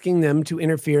 asking them to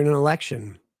interfere in an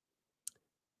election.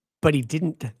 But he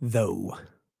didn't, though.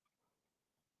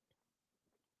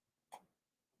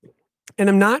 And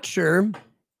I'm not sure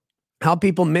how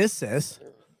people miss this,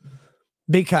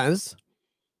 because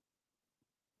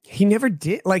He never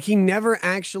did. Like, he never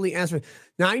actually asked for.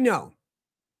 Now, I know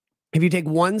if you take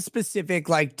one specific,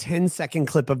 like 10-second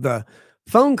clip of the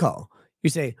phone call, you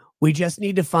say, we just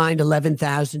need to find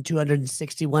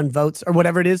 11,261 votes or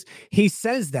whatever it is. He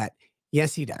says that.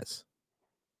 Yes, he does.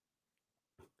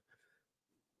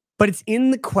 But it's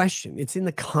in the question. It's in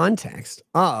the context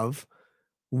of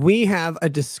we have a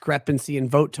discrepancy in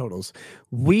vote totals.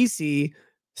 We see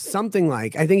something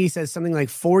like, I think he says something like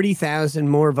 40,000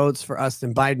 more votes for us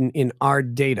than Biden in our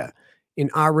data, in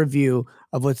our review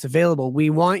of what's available. We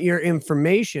want your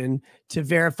information to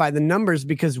verify the numbers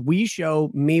because we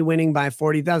show me winning by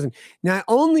 40,000. Now, I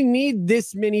only need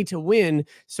this many to win,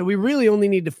 so we really only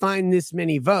need to find this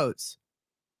many votes.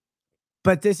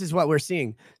 But this is what we're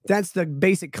seeing. That's the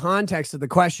basic context of the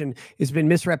question. It's been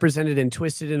misrepresented and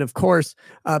twisted. And of course,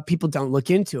 people don't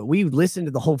look into it. We listened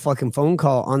to the whole fucking phone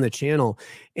call on the channel.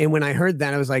 And when I heard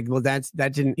that, I was like, well,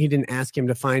 he didn't ask him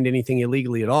to find anything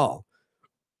illegally at all.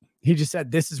 He just said,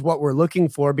 this is what we're looking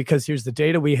for because here's the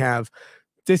data we have.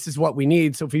 This is what we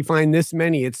need. So if we find this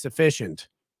many, it's sufficient.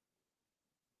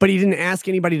 But he didn't ask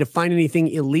anybody to find anything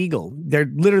illegal.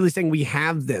 They're literally saying we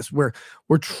have this. We're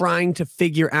trying to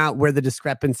figure out where the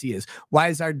discrepancy is.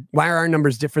 Why are our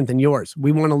numbers different than yours?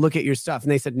 We want to look at your stuff.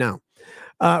 And they said no.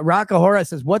 Rakahora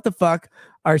says, what the fuck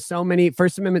are so many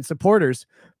First Amendment supporters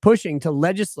pushing to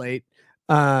legislate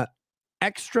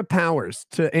extra powers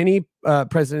to any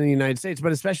president of the United States,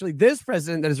 but especially this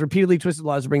president that has repeatedly twisted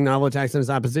laws to bring novel attacks on his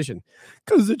opposition?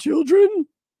 Because the children.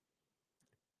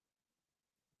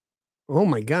 Oh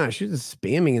my gosh, you're just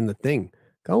spamming in the thing.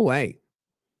 Go away.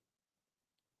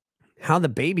 How the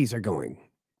babies are going.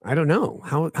 I don't know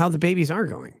how the babies are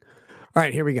going. All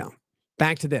right, here we go.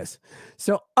 Back to this.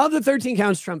 So of the 13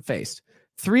 counts Trump faced,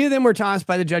 3 of them were tossed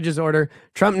by the judge's order.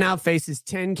 Trump now faces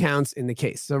 10 counts in the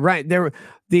case. So right there,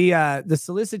 the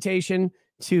solicitation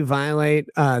to violate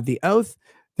the oath,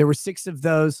 there were 6 of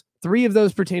those. 3 of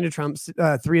those pertain to Trump.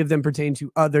 3 of them pertain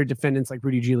to other defendants like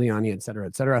Rudy Giuliani, et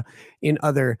cetera, in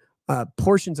other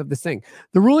portions of this thing.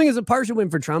 The ruling is a partial win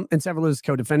for Trump and several of his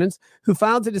co-defendants who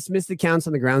filed to dismiss the counts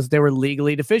on the grounds that they were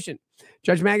legally deficient.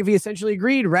 Judge McAfee essentially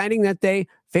agreed, writing that they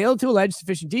failed to allege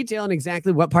sufficient detail on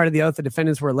exactly what part of the oath the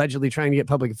defendants were allegedly trying to get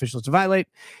public officials to violate.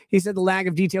 He said the lack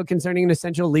of detail concerning an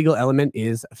essential legal element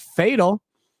is fatal.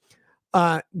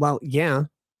 Well, yeah,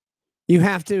 you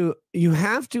have to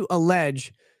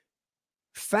allege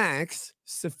facts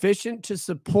sufficient to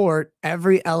support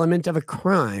every element of a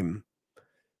crime,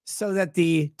 so that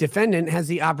the defendant has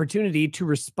the opportunity to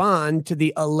respond to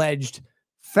the alleged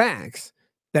facts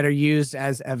that are used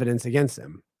as evidence against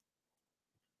them.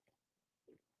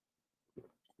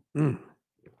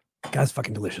 God's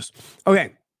fucking delicious.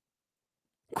 Okay.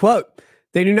 Quote,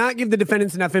 they do not give the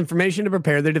defendants enough information to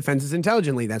prepare their defenses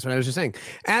intelligently. That's what I was just saying.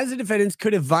 As the defendants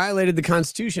could have violated the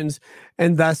constitutions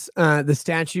and thus the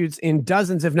statutes in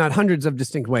dozens, if not hundreds of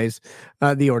distinct ways,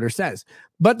 the order says.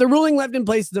 But the ruling left in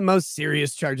place the most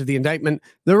serious charge of the indictment,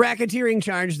 the racketeering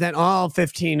charge that all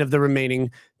 15 of the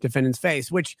remaining defendants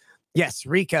face, which, yes,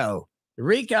 RICO.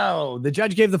 The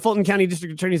judge gave the Fulton County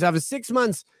District Attorney's Office 6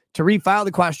 months to refile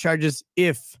the quash charges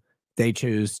if they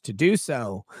choose to do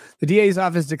so. The DA's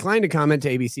office declined to comment to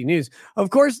ABC News. Of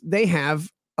course, they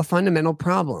have a fundamental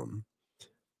problem.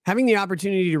 Having the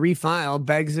opportunity to refile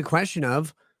begs the question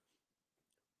of,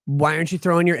 why aren't you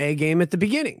throwing your A game at the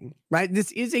beginning, right?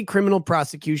 This is a criminal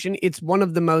prosecution. It's one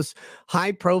of the most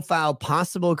high-profile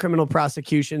possible criminal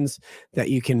prosecutions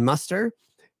that you can muster,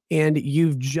 and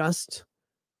you've just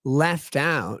left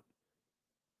out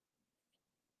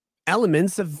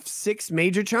elements of 6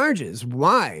 major charges.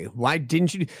 Why? Why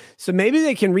didn't you? So maybe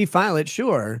they can refile it,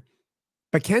 sure,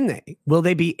 but can they? Will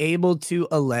they be able to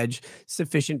allege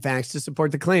sufficient facts to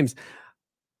support the claims?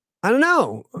 I don't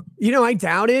know. You know, I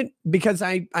doubt it because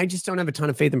I just don't have a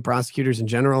ton of faith in prosecutors in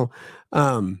general.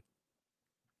 I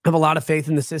have a lot of faith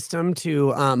in the system to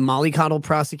mollycoddle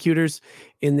prosecutors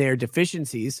in their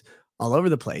deficiencies all over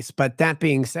the place. But that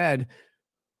being said,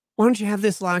 why don't you have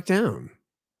this locked down?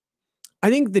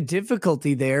 I think the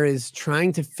difficulty there is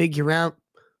trying to figure out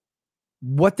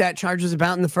what that charge is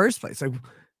about in the first place. Like,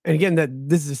 and again,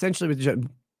 this is essentially what the judge,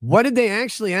 what did they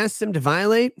actually ask them to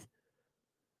violate?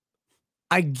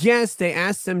 I guess they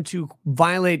asked them to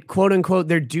violate, quote unquote,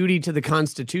 their duty to the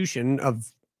Constitution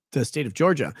of the state of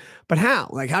Georgia. But how?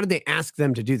 Like, how did they ask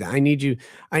them to do that? I need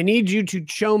you to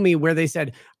show me where they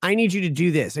said, I need you to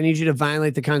do this. I need you to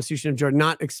violate the Constitution of Georgia,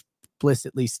 not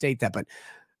explicitly state that, but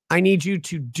I need you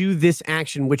to do this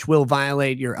action, which will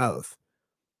violate your oath.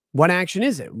 What action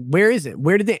is it? Where is it?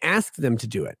 Where did they ask them to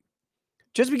do it?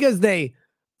 Just because they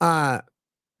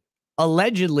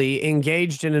allegedly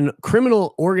engaged in a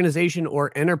criminal organization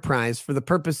or enterprise for the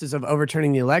purposes of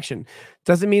overturning the election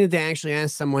doesn't mean that they actually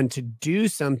asked someone to do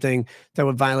something that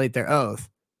would violate their oath.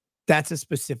 That's a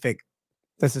specific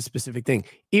thing.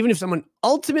 Even if someone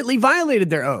ultimately violated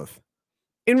their oath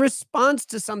in response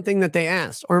to something that they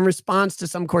asked or in response to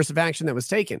some course of action that was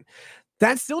taken,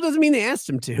 that still doesn't mean they asked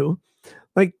them to.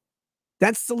 Like,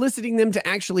 that's soliciting them to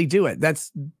actually do it. That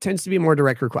tends to be a more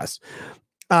direct request.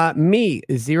 Me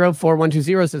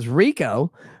 04120 says,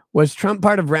 Rico, was Trump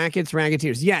part of rackets,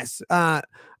 racketeers? Yes.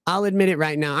 I'll admit it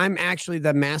right now. I'm actually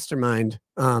the mastermind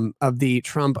of the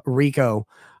Trump Rico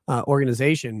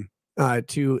organization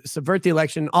to subvert the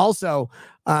election, also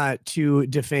to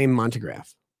defame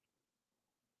Montegraph.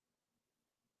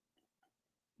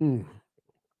 All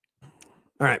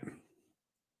right.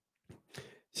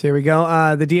 So here we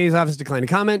go. The DA's office declined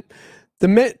to comment.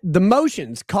 The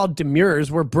motions, called demurs,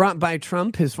 were brought by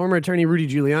Trump, his former attorney Rudy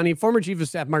Giuliani, former chief of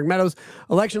staff Mark Meadows,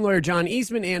 election lawyer John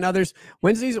Eastman, and others.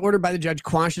 Wednesday's order by the judge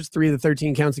quashes 3 of the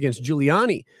 13 counts against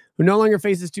Giuliani, who no longer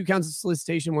faces 2 counts of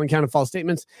solicitation, 1 count of false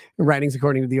statements and writings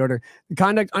according to the order. The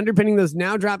conduct underpinning those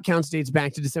now dropped counts dates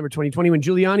back to December 2020, when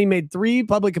Giuliani made 3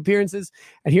 public appearances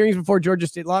at hearings before Georgia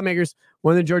state lawmakers,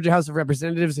 1 in the Georgia House of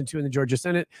Representatives and 2 in the Georgia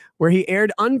Senate, where he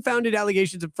aired unfounded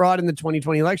allegations of fraud in the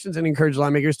 2020 elections and encouraged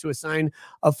lawmakers to assign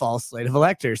a false slate of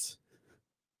electors.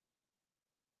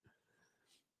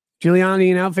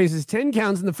 Giuliani now faces 10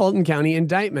 counts in the Fulton County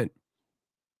indictment.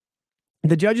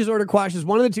 The judge's order quashes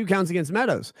 1 of the 2 counts against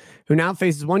Meadows, who now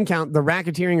faces 1 count, the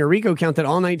racketeering or RICO count that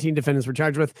all 19 defendants were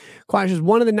charged with, quashes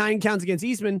 1 of the 9 counts against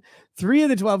Eastman, 3 of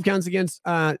the 12 counts against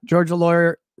Georgia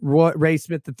lawyer Ray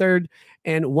Smith III,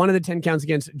 and 1 of the 10 counts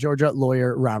against Georgia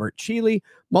lawyer Robert Cheeley.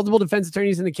 Multiple defense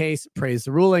attorneys in the case praised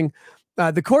the ruling.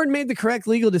 The court made the correct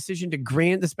legal decision to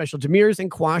grant the special demurs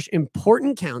and quash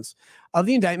important counts of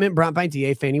the indictment brought by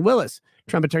DA Fani Willis.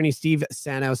 Trump attorney Steve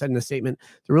Sanow said in a statement,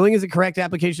 the ruling is a correct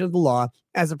application of the law,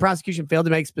 as the prosecution failed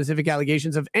to make specific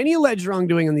allegations of any alleged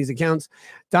wrongdoing on these accounts.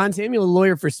 Don Samuel, a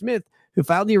lawyer for Smith, who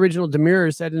filed the original demur,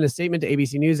 said in a statement to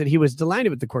ABC News that he was delighted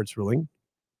with the court's ruling.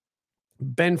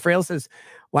 Ben Frail says,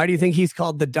 why do you think he's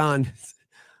called the Don?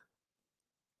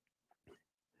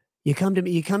 You come to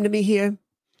me here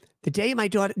the day of my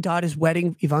daughter's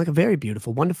wedding, Ivanka, very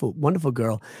beautiful, wonderful, wonderful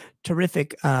girl,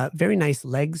 terrific, very nice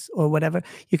legs or whatever.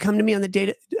 You come to me on the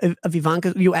date of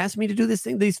Ivanka. You asked me to do this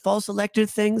thing, these false elector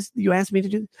things. You asked me to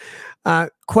do.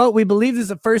 Quote, we believe this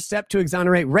is a first step to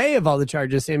exonerate Ray of all the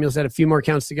charges. Samuel said a few more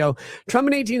counts to go. Trump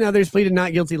and 18 others pleaded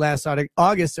not guilty last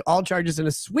August to all charges in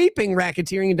a sweeping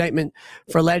racketeering indictment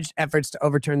for alleged efforts to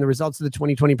overturn the results of the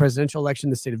 2020 presidential election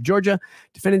in the state of Georgia.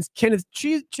 Defendants Kenneth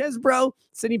Chesbro,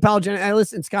 Sidney Powell, Jenna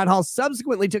Ellis, and Scott Hall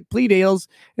subsequently took plea deals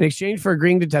in exchange for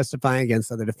agreeing to testify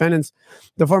against other defendants.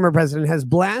 The former president has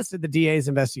blasted the DA's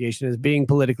investigation as being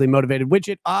politically motivated, which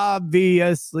it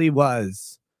obviously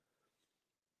was.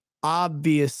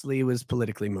 Obviously was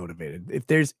politically motivated. If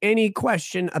there's any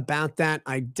question about that,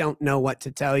 I don't know what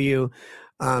to tell you.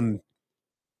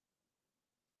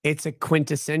 It's a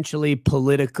quintessentially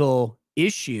political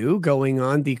issue going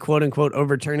on, the quote unquote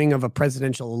overturning of a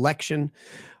presidential election.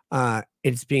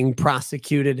 It's being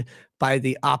prosecuted by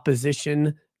the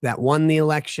opposition that won the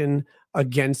election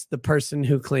against the person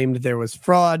who claimed there was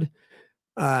fraud.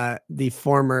 The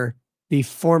former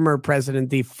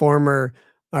president, the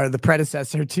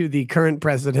predecessor to the current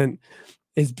president,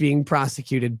 is being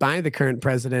prosecuted by the current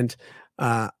president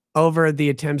over the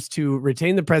attempts to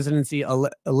retain the presidency,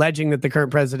 alleging that the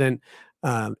current president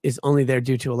is only there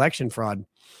due to election fraud.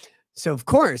 So, of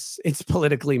course, it's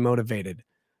politically motivated.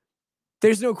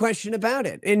 There's no question about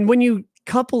it. And when you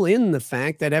couple in the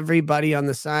fact that everybody on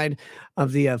the side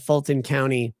of the Fulton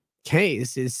County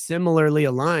case is similarly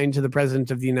aligned to the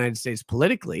president of the United States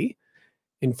politically,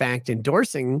 in fact,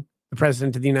 endorsing the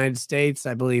president of the United States,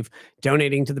 I believe,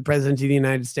 donating to the president of the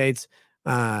United States,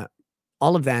 all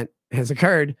of that has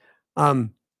occurred.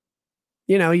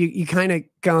 You kind of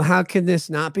go, how can this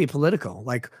not be political?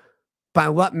 Like, by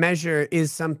what measure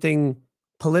is something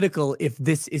political if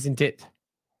this isn't it?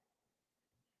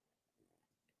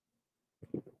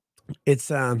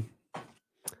 It's a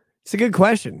good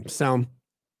question. So,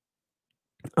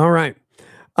 all right.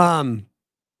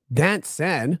 That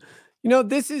said,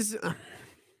 this is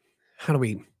how do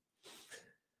we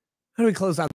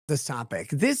close out this topic?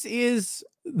 This is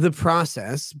the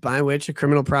process by which a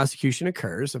criminal prosecution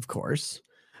occurs. Of course,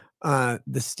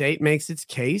 the state makes its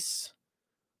case.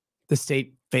 The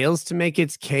state fails to make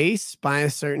its case by a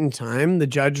certain time. The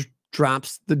judge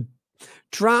drops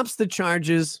the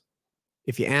charges.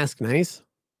 If you ask nice,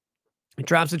 it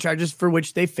drops the charges for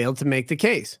which they failed to make the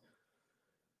case.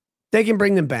 They can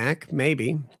bring them back,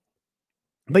 maybe.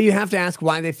 But you have to ask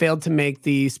why they failed to make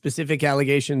the specific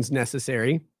allegations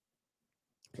necessary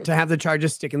to have the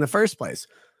charges stick in the first place.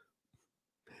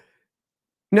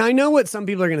 Now, I know what some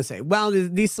people are going to say. Well,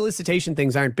 these solicitation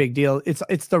things aren't big deal.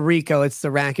 It's the RICO, it's the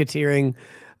racketeering,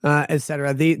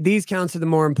 etc. These counts are the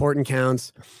more important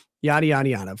counts. Yada, yada,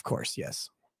 yada. Of course, yes.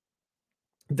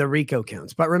 The RICO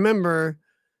counts. But remember,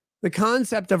 the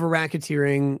concept of a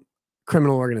racketeering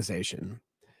criminal organization.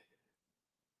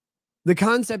 The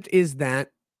concept is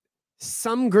that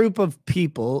some group of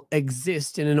people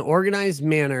exist in an organized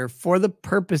manner for the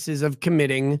purposes of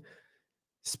committing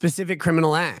specific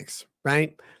criminal acts,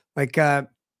 right? Like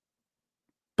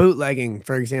bootlegging,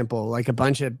 for example, like a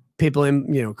bunch of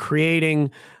people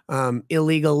creating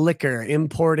illegal liquor,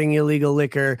 importing illegal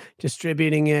liquor,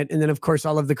 distributing it, and then of course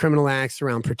all of the criminal acts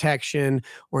around protection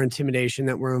or intimidation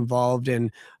that were involved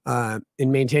in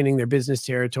maintaining their business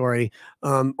territory,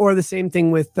 or the same thing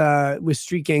with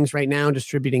street gangs right now,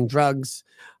 distributing drugs,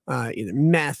 either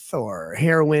meth or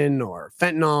heroin or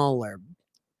fentanyl or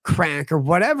crack or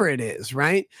whatever it is,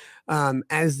 right?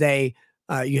 As they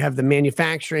you have the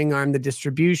manufacturing arm, the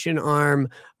distribution arm,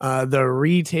 the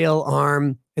retail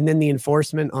arm, and then the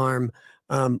enforcement arm.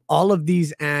 All of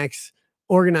these acts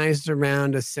organized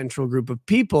around a central group of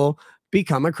people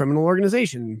become a criminal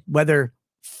organization, whether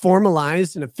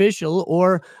formalized and official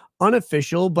or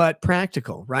unofficial, but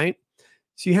practical, right?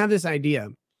 So you have this idea.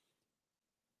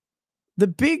 The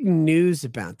big news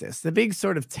about this, the big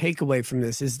sort of takeaway from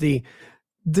this is the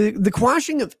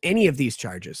quashing of any of these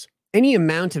charges, any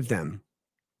amount of them,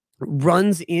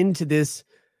 runs into this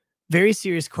very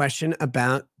serious question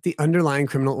about the underlying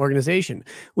criminal organization.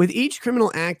 With each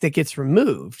criminal act that gets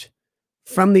removed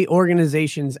from the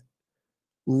organization's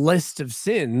list of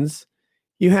sins,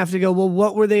 you have to go, well,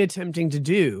 what were they attempting to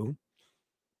do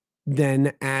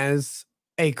then as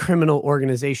a criminal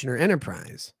organization or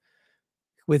enterprise?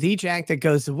 With each act that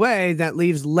goes away, that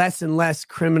leaves less and less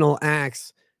criminal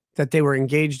acts that they were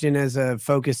engaged in as a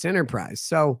focused enterprise.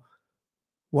 So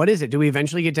what is it? Do we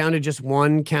eventually get down to just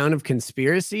one count of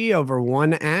conspiracy over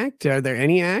one act? Are there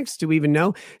any acts? Do we even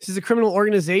know? This is a criminal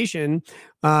organization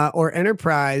or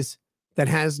enterprise that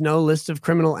has no list of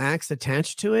criminal acts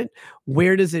attached to it.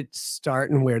 Where does it start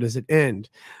and where does it end?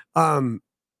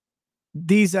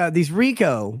 These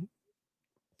RICO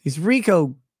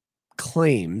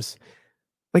claims,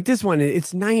 like this one,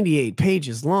 it's 98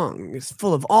 pages long. It's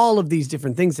full of all of these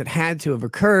different things that had to have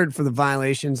occurred for the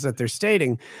violations that they're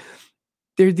stating.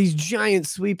 They're these giant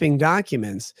sweeping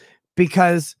documents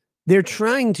because they're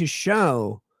trying to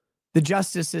show the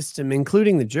justice system,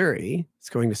 including the jury, it's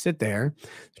going to sit there,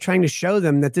 trying to show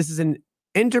them that this is an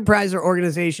enterprise or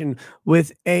organization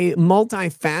with a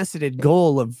multifaceted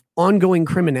goal of ongoing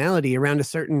criminality around a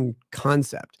certain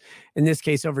concept. In this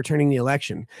case, overturning the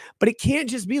election. But it can't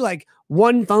just be like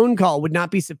one phone call would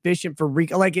not be sufficient for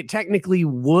RICO. Like it technically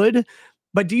would,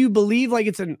 but do you believe like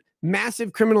it's a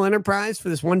massive criminal enterprise for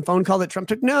this one phone call that Trump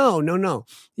took? No.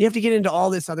 You have to get into all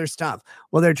this other stuff.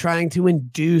 Well, they're trying to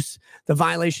induce the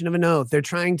violation of an oath. They're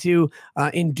trying to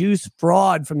induce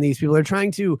fraud from these people. They're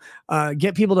trying to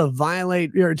get people to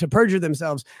violate or to perjure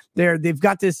themselves. They've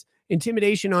got this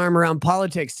intimidation arm around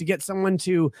politics to get someone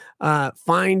to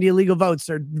find illegal votes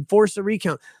or force a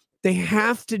recount. They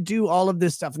have to do all of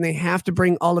this stuff, and they have to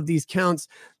bring all of these counts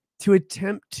to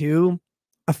attempt to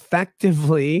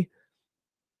effectively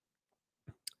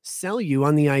sell you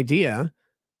on the idea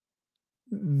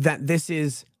that this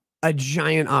is a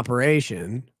giant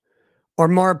operation, or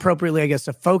more appropriately, I guess,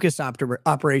 a focused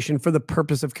operation for the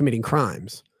purpose of committing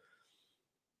crimes.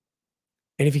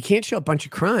 And if you can't show a bunch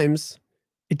of crimes,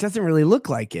 it doesn't really look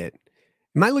like it.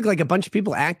 It might look like a bunch of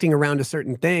people acting around a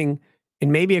certain thing,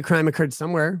 and maybe a crime occurred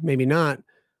somewhere, maybe not.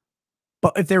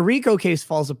 But if their RICO case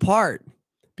falls apart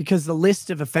because the list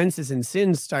of offenses and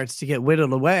sins starts to get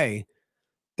whittled away,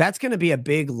 that's going to be a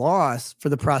big loss for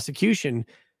the prosecution.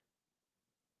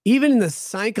 Even in the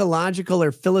psychological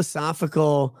or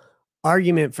philosophical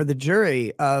argument for the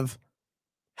jury of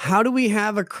how do we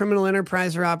have a criminal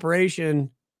enterprise or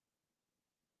operation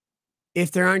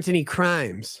if there aren't any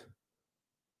crimes?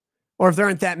 Or if there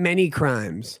aren't that many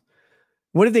crimes?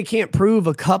 What if they can't prove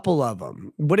a couple of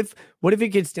them? What if it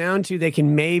gets down to they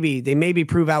maybe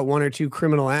prove out one or two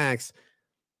criminal acts?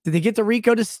 Did they get the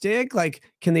RICO to stick? Like,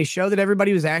 can they show that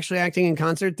everybody was actually acting in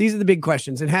concert? These are the big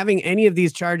questions. And having any of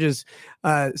these charges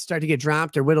start to get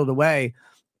dropped or whittled away,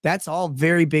 that's all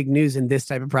very big news in this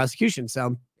type of prosecution.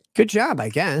 So good job, I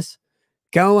guess.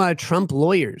 Go Trump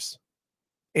lawyers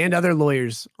and other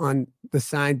lawyers on the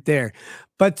side there.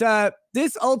 But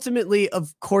this ultimately,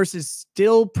 of course, is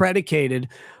still predicated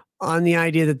on the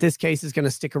idea that this case is going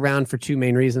to stick around for two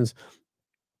main reasons.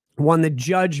 One, the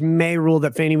judge may rule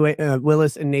that Fani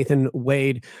Willis and Nathan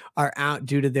Wade are out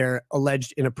due to their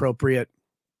alleged inappropriate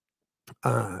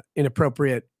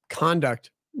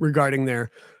conduct regarding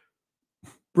their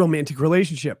romantic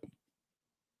relationship.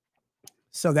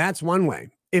 So that's one way.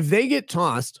 If they get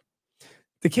tossed,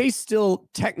 the case still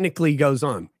technically goes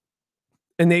on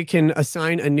and they can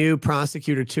assign a new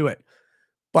prosecutor to it.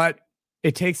 But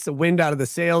it takes the wind out of the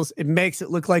sails. It makes it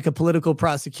look like a political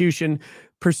prosecution.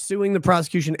 Pursuing the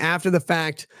prosecution after the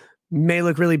fact may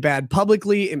look really bad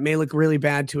publicly. It may look really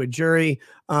bad to a jury.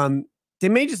 They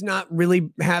may just not really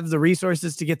have the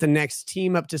resources to get the next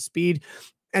team up to speed,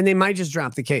 and they might just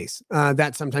drop the case.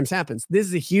 That sometimes happens. This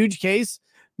is a huge case,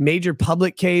 major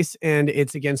public case, and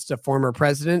it's against a former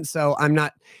president. So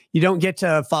you don't get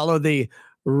to follow the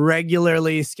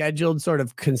regularly scheduled sort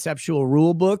of conceptual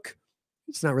rule book.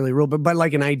 It's not really a rule book, but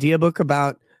like an idea book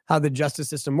about how the justice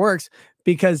system works,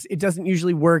 because it doesn't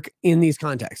usually work in these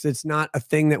contexts. It's not a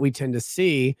thing that we tend to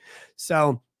see.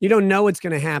 So you don't know what's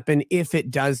going to happen if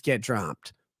it does get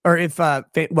dropped, or if,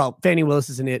 Fani Willis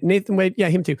isn't it. Nathan Wade, yeah,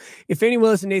 him too. If Fani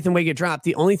Willis and Nathan Wade get dropped,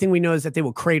 the only thing we know is that they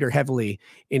will crater heavily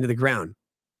into the ground.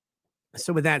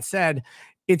 So with that said,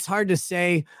 it's hard to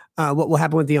say what will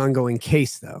happen with the ongoing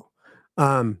case, though.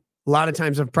 A lot of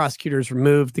times if prosecutors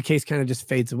removed, the case kind of just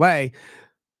fades away.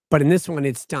 But in this one,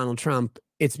 it's Donald Trump.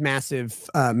 It's massive,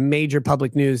 major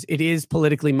public news. It is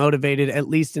politically motivated, at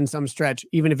least in some stretch.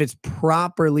 Even if it's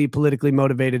properly politically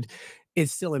motivated,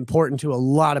 it's still important to a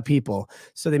lot of people.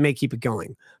 So they may keep it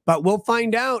going. But we'll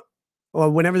find out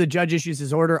whenever the judge issues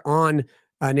his order on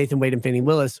Nathan Wade and Fani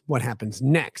Willis, what happens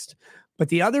next. But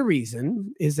the other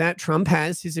reason is that Trump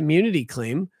has his immunity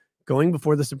claim going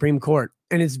before the Supreme Court.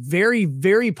 And it's very,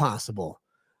 very possible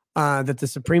that the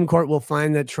Supreme Court will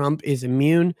find that Trump is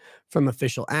immune from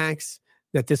official acts,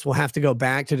 that this will have to go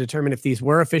back to determine if these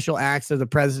were official acts of the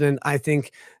president. I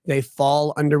think they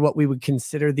fall under what we would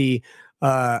consider the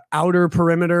outer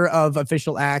perimeter of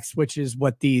official acts, which is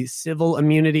what the civil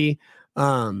immunity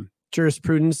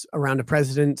jurisprudence around a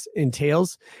president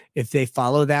entails. If they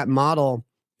follow that model,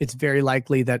 it's very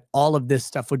likely that all of this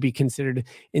stuff would be considered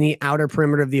in the outer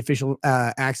perimeter of the official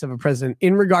acts of a president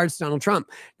in regards to Donald Trump.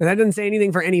 Now, that doesn't say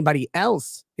anything for anybody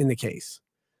else in the case.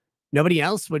 Nobody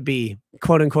else would be,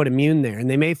 quote unquote, immune there. And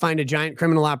they may find a giant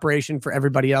criminal operation for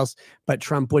everybody else, but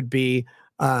Trump would be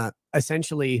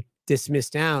essentially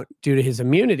dismissed out due to his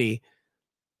immunity.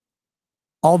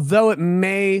 Although it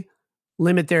may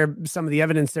limit some of the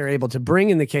evidence they're able to bring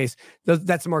in the case,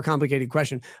 that's a more complicated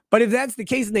question. But if that's the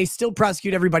case and they still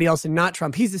prosecute everybody else and not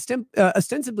Trump, he's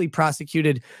ostensibly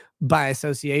prosecuted by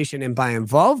association and by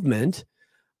involvement.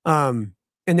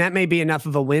 And that may be enough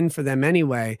of a win for them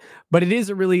anyway. But it is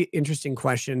a really interesting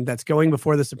question that's going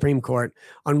before the Supreme Court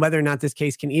on whether or not this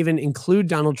case can even include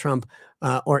Donald Trump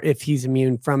or if he's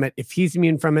immune from it. If he's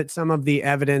immune from it, some of the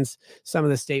evidence, some of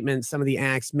the statements, some of the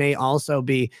acts may also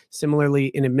be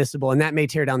similarly inadmissible, and that may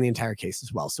tear down the entire case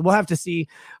as well. So we'll have to see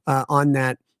on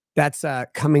that. That's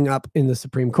coming up in the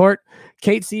Supreme Court.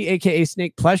 Kate C., a.k.a.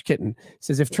 Snake Plush Kitten,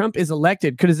 says, if Trump is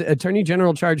elected, could his attorney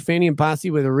general charge Fani and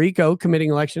Posse with RICO committing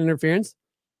election interference?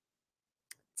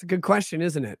 It's a good question,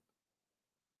 isn't it?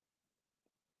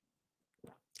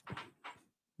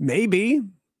 Maybe.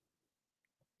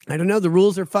 I don't know. The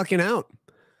rules are fucking out.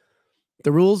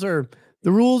 The rules are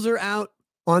out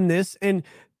on this. And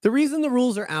the reason the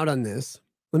rules are out on this,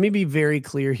 let me be very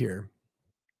clear here,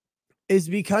 is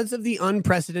because of the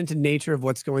unprecedented nature of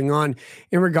what's going on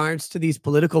in regards to these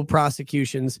political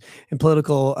prosecutions and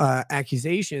political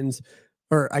accusations,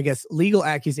 or I guess legal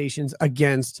accusations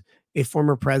against a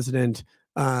former president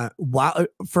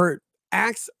for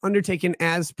acts undertaken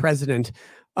as president.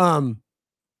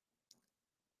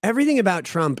 Everything about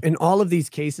Trump and all of these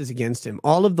cases against him,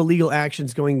 all of the legal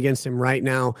actions going against him right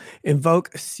now invoke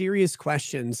serious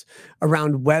questions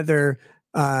around whether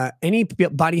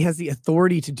anybody has the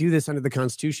authority to do this under the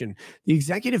Constitution. The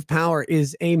executive power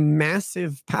is a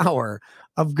massive power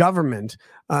of government.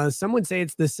 Some would say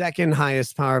it's the second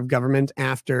highest power of government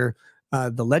after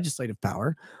the legislative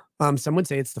power. Some would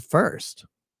say it's the first,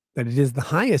 that it is the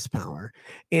highest power.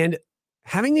 And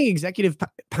having the executive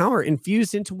power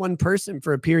infused into one person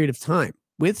for a period of time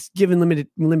with given limited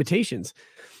limitations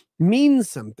means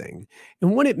something.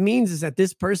 And what it means is that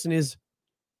this person it's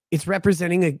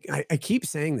representing I keep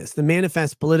saying this, the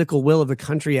manifest political will of the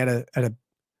country at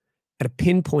a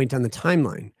pinpoint on the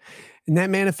timeline. And that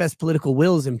manifest political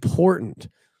will is important.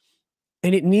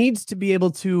 And it needs to be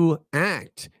able to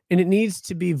act, and it needs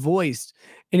to be voiced,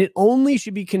 and it only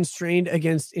should be constrained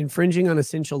against infringing on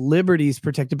essential liberties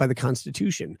protected by the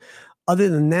Constitution. Other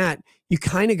than that, you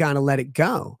kind of got to let it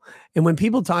go. And when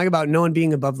people talk about no one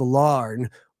being above the law,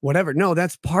 whatever. No,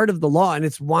 that's part of the law. And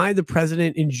it's why the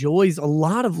president enjoys a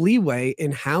lot of leeway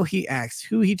in how he acts,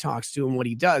 who he talks to, and what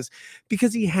he does,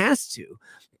 because he has to,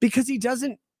 because he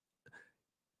doesn't.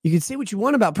 You can say what you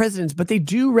want about presidents, but they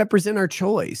do represent our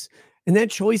choice. And that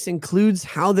choice includes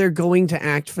how they're going to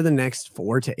act for the next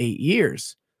 4 to 8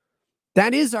 years.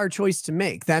 That is our choice to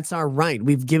make. That's our right.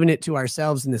 We've given it to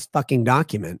ourselves in this fucking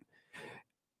document.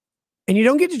 And you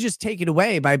don't get to just take it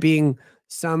away by being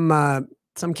some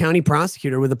county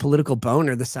prosecutor with a political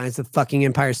boner the size of fucking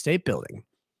Empire State Building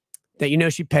that you know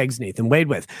she pegs Nathan Wade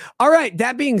with. All right,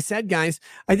 that being said, guys,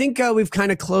 I think we've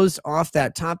kind of closed off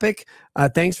that topic.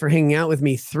 Thanks for hanging out with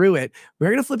me through it.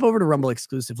 We're going to flip over to Rumble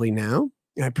exclusively now.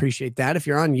 I appreciate that. If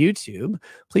you're on YouTube,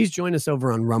 please join us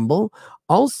over on Rumble.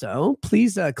 Also,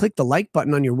 please click the like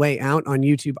button on your way out on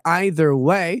YouTube. Either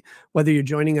way, whether you're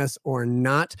joining us or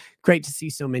not, great to see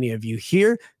so many of you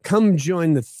here. Come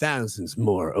join the thousands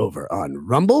more over on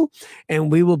Rumble,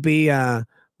 and we will be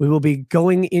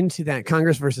going into that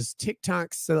Congress versus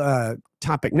TikTok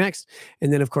topic next.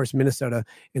 And then, of course, Minnesota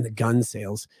and the gun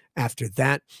sales after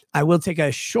that. I will take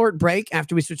a short break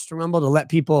after we switch to Rumble to let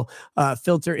people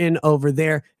filter in over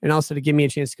there, and also to give me a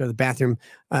chance to go to the bathroom,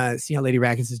 see how Lady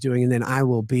Rackets is doing, and then I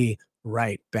will be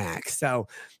right back. So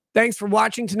thanks for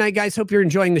watching tonight, guys. Hope you're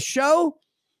enjoying the show.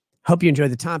 Hope you enjoy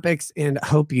the topics, and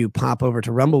hope you pop over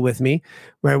to Rumble with me,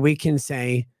 where we can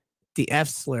say the F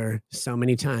slur so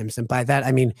many times. And by that,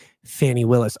 I mean Fani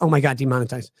Willis. Oh my God,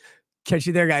 demonetized. Catch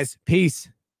you there, guys. Peace.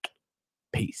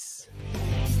 Peace.